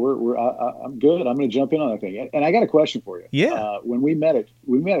eligible. No. So I'm good. I'm going to jump in on that thing. And I got a question for you. Yeah. When we met at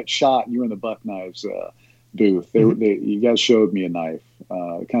SHOT, and you were in the Buck Knives booth. You guys showed me a knife,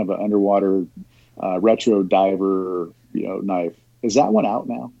 kind of an underwater retro diver, knife. Is that one out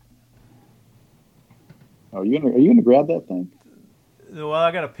now? Are you gonna grab that thing? Well,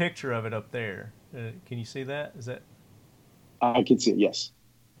 I got a picture of it up there. Can you see that? Is that? I can see it. Yes.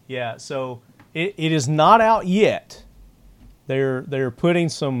 Yeah. So it is not out yet. They're putting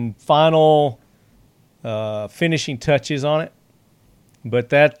some final finishing touches on it, but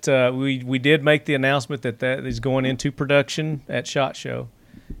that we did make the announcement that is going into production at SHOT Show.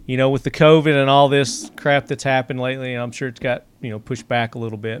 With the COVID and all this crap that's happened lately, I'm sure it's got pushed back a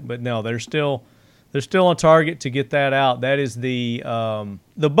little bit, but no, they're still on target to get that out. That is the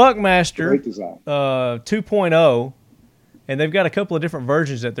Buckmaster 2.0, and they've got a couple of different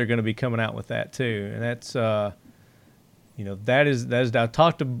versions that they're going to be coming out with that too. And that's that is I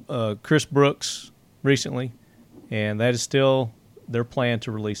talked to Chris Brooks recently, and that is still their plan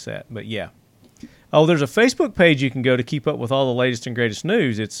to release that. But yeah, Oh, there's a Facebook page you can go to keep up with all the latest and greatest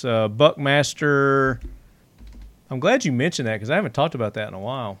news. It's Buckmaster. I'm glad you mentioned that because I haven't talked about that in a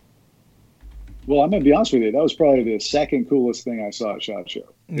while. Well, I'm gonna be honest with you. That was probably the second coolest thing I saw at SHOT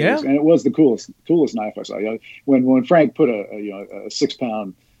Show. It was the coolest knife I saw. When Frank put a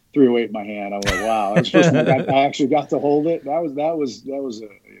 6-pound 308 in my hand, I was like, wow. I actually got to hold it. That was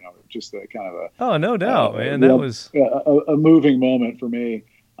just a kind of a. Oh, no doubt, man. That was a moving moment for me.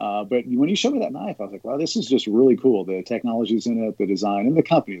 But when you showed me that knife, I was like, wow, this is just really cool. The technology's in it, the design, and the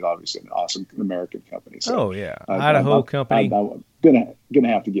company's obviously an awesome American company. So, Idaho company. I'm gonna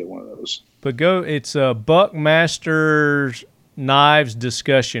have to get one of those. But it's a Buckmaster Knives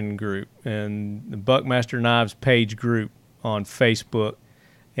discussion group and the Buckmaster Knives page group on Facebook.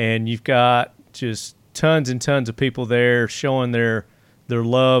 And you've got just tons and tons of people there showing their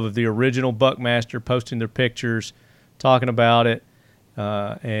love of the original Buckmaster, posting their pictures, talking about it.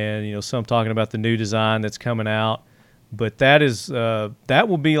 And some talking about the new design that's coming out, but that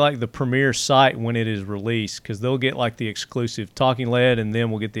will be like the premier site when it is released, because they'll get like the exclusive Talking Lead, and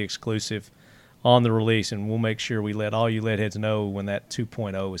then we'll get the exclusive on the release, and we'll make sure we let all you lead heads know when that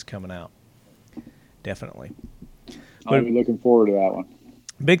 2.0 is coming out. Definitely. I'll be looking forward to that one.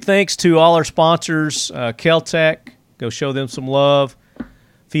 Big thanks to all our sponsors, Kel-Tec, go show them some love,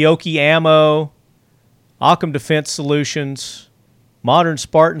 Fiocchi Ammo, Occam Defense Solutions, Modern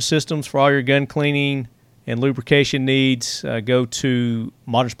Spartan Systems for all your gun cleaning and lubrication needs. Go to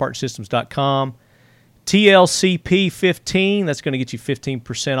modernspartansystems.com. TLCP 15, that's going to get you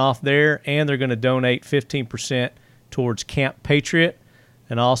 15% off there, and they're going to donate 15% towards Camp Patriot,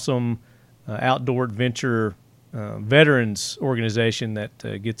 an awesome outdoor adventure veterans organization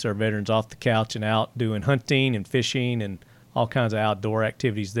that gets our veterans off the couch and out doing hunting and fishing and all kinds of outdoor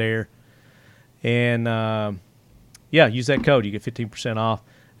activities there. And use that code. You get 15% off.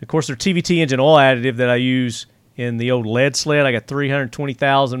 Of course, their TVT engine oil additive that I use in the old lead sled. I got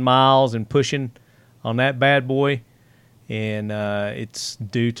 320,000 miles and pushing on that bad boy, and it's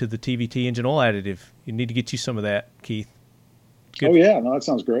due to the TVT engine oil additive. You need to get you some of that, Keith. Good. Oh, yeah. No, that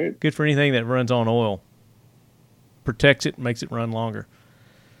sounds great. Good for anything that runs on oil. Protects it, makes it run longer.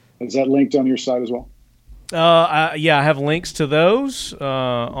 Is that linked on your site as well? I have links to those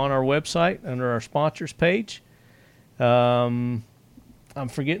on our website under our sponsors page. I'm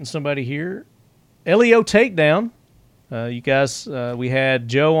forgetting somebody here. LEO Takedown. You guys, we had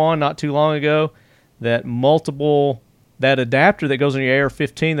Joe on not too long ago. That adapter that goes on your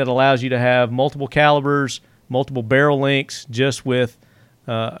AR-15 that allows you to have multiple calibers, multiple barrel lengths, just with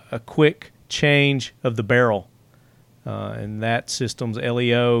a quick change of the barrel. And that system's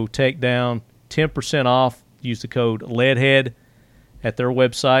LEO Takedown, 10% off. Use the code LEADHEAD at their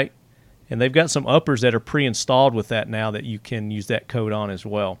website. And they've got some uppers that are pre-installed with that now that you can use that code on as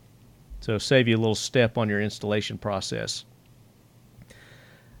well. So save you a little step on your installation process.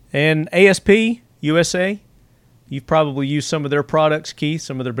 And ASP USA, you've probably used some of their products, Keith,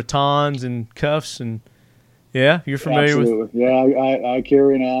 some of their batons and cuffs. And yeah, you're familiar with. Yeah, I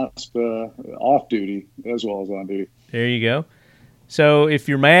carry an ASP off duty as well as on duty. There you go. So if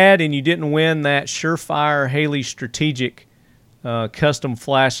you're mad and you didn't win that Surefire Haley Strategic custom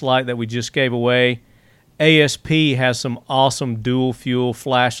flashlight that we just gave away, ASP has some awesome dual fuel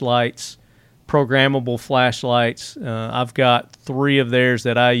flashlights, programmable flashlights. I've got 3 of theirs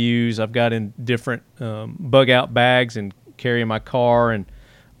that I use. I've got in different bug out bags and carry in my car and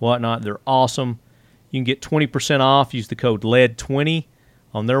whatnot. They're awesome. You can get 20% off. Use the code LED20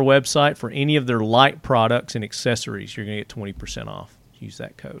 on their website for any of their light products and accessories. You're going to get 20% off. Use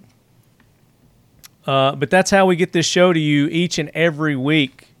that code. But that's how we get this show to you each and every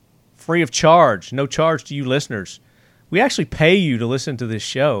week, free of charge, no charge to you listeners. We actually pay you to listen to this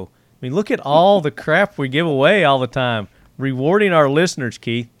show. I mean, look at all the crap we give away all the time, rewarding our listeners,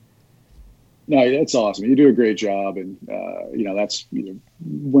 Keith. No, that's awesome. You do a great job, and that's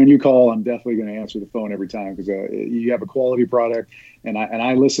when you call, I'm definitely going to answer the phone every time because you have a quality product, and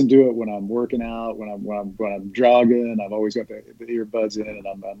I listen to it when I'm working out, when I'm jogging. I've always got the earbuds in, and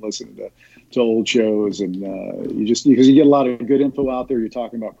I'm listening to old shows, and because you get a lot of good info out there. You're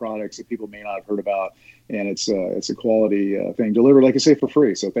talking about products that people may not have heard about, and it's a quality thing delivered, like I say, for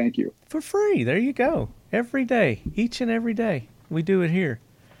free. So thank you. For free. There you go. Every day, each and every day, we do it here.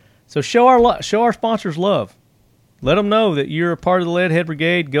 So show our sponsors love. Let them know that you're a part of the Leadhead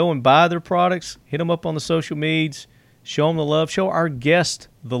Brigade. Go and buy their products. Hit them up on the social medias. Show them the love. Show our guests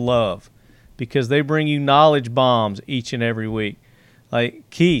the love because they bring you knowledge bombs each and every week. Like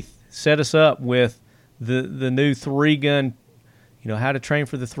Keith set us up with the new 3-gun, how to train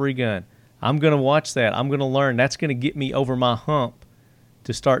for the 3-gun. I'm going to watch that. I'm going to learn. That's going to get me over my hump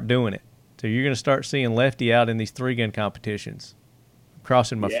to start doing it, So you're going to start seeing Lefty out in these 3-gun competitions. I'm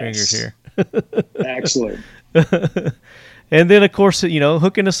crossing my fingers here. Excellent. And then, of course,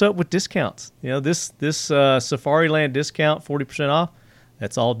 hooking us up with discounts. This Safari Land discount, 40% off,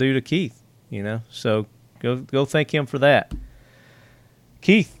 that's all due to Keith, So go thank him for that.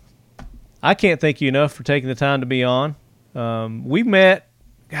 Keith, I can't thank you enough for taking the time to be on. We met,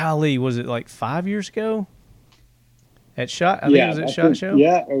 golly, was it like 5 years ago? At SHOT? I think it was at SHOT Show?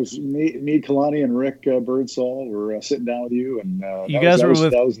 Yeah, it was me, Kalani, and Rick Birdsall were sitting down with you. And you guys were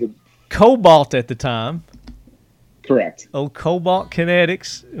with Cobalt at the time. Correct. Old Cobalt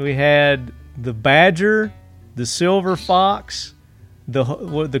Kinetics. We had the Badger, the Silver Fox,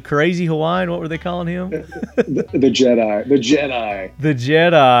 the crazy Hawaiian. What were they calling him? the Jedi. The Jedi. The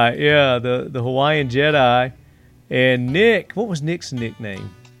Jedi. Yeah, the Hawaiian Jedi. And Nick. What was Nick's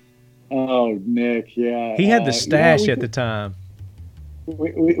nickname? Oh, Nick. Yeah. He had the stash at the time.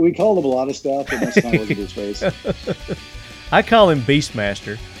 We called him a lot of stuff, but most of the time wasn't his face. I call him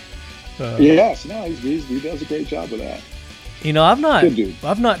Beastmaster. Yes, no, he does a great job with that.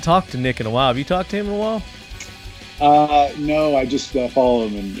 I've not talked to Nick in a while. Have you talked to him in a while? No, I just follow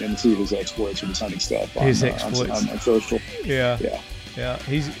him and see his exploits with his hunting stuff on social. Yeah.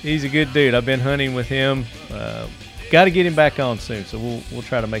 He's a good dude. I've been hunting with him. Got to get him back on soon, so we'll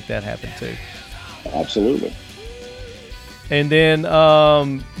try to make that happen too. Absolutely. And then,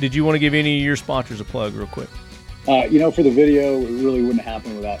 did you want to give any of your sponsors a plug real quick? For the video, it really wouldn't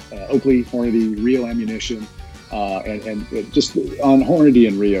happen without Oakley, Hornady, Rio ammunition, and just on Hornady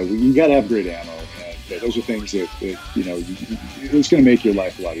and Rio, you got to have great ammo. And those are things that it's going to make your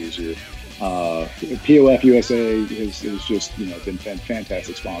life a lot easier. POF USA has just been a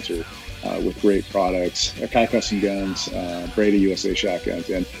fantastic sponsor with great products. Kai Custom Guns, Brady USA shotguns,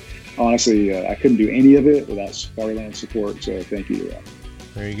 and honestly, I couldn't do any of it without Safariland support. So thank you to them.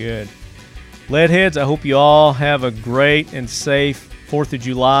 Very good. Leadheads, I hope you all have a great and safe 4th of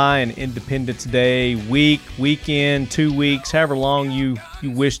July and Independence Day weekend, 2 weeks, however long you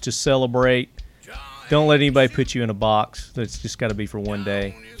wish to celebrate. Don't let anybody put you in a box. That's just got to be for one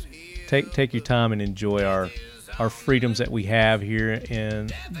day. Take your time and enjoy our freedoms that we have here in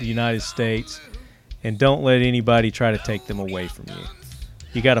the United States, and don't let anybody try to take them away from you.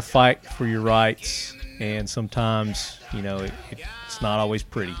 You got to fight for your rights, and sometimes, it's not always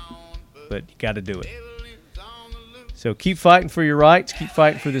pretty. But you got to do it. So keep fighting for your rights, keep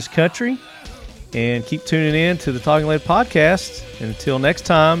fighting for this country, and keep tuning in to the Talking Lead podcast. And until next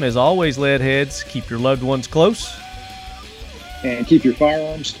time, as always, Leadheads, keep your loved ones close. And keep your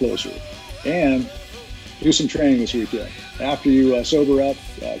firearms closer. And do some training this weekend. After you sober up,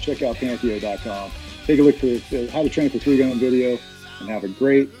 check out Pantheo.com. Take a look for how to train for 3-gun video, and have a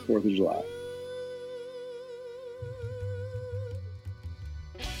great 4th of July.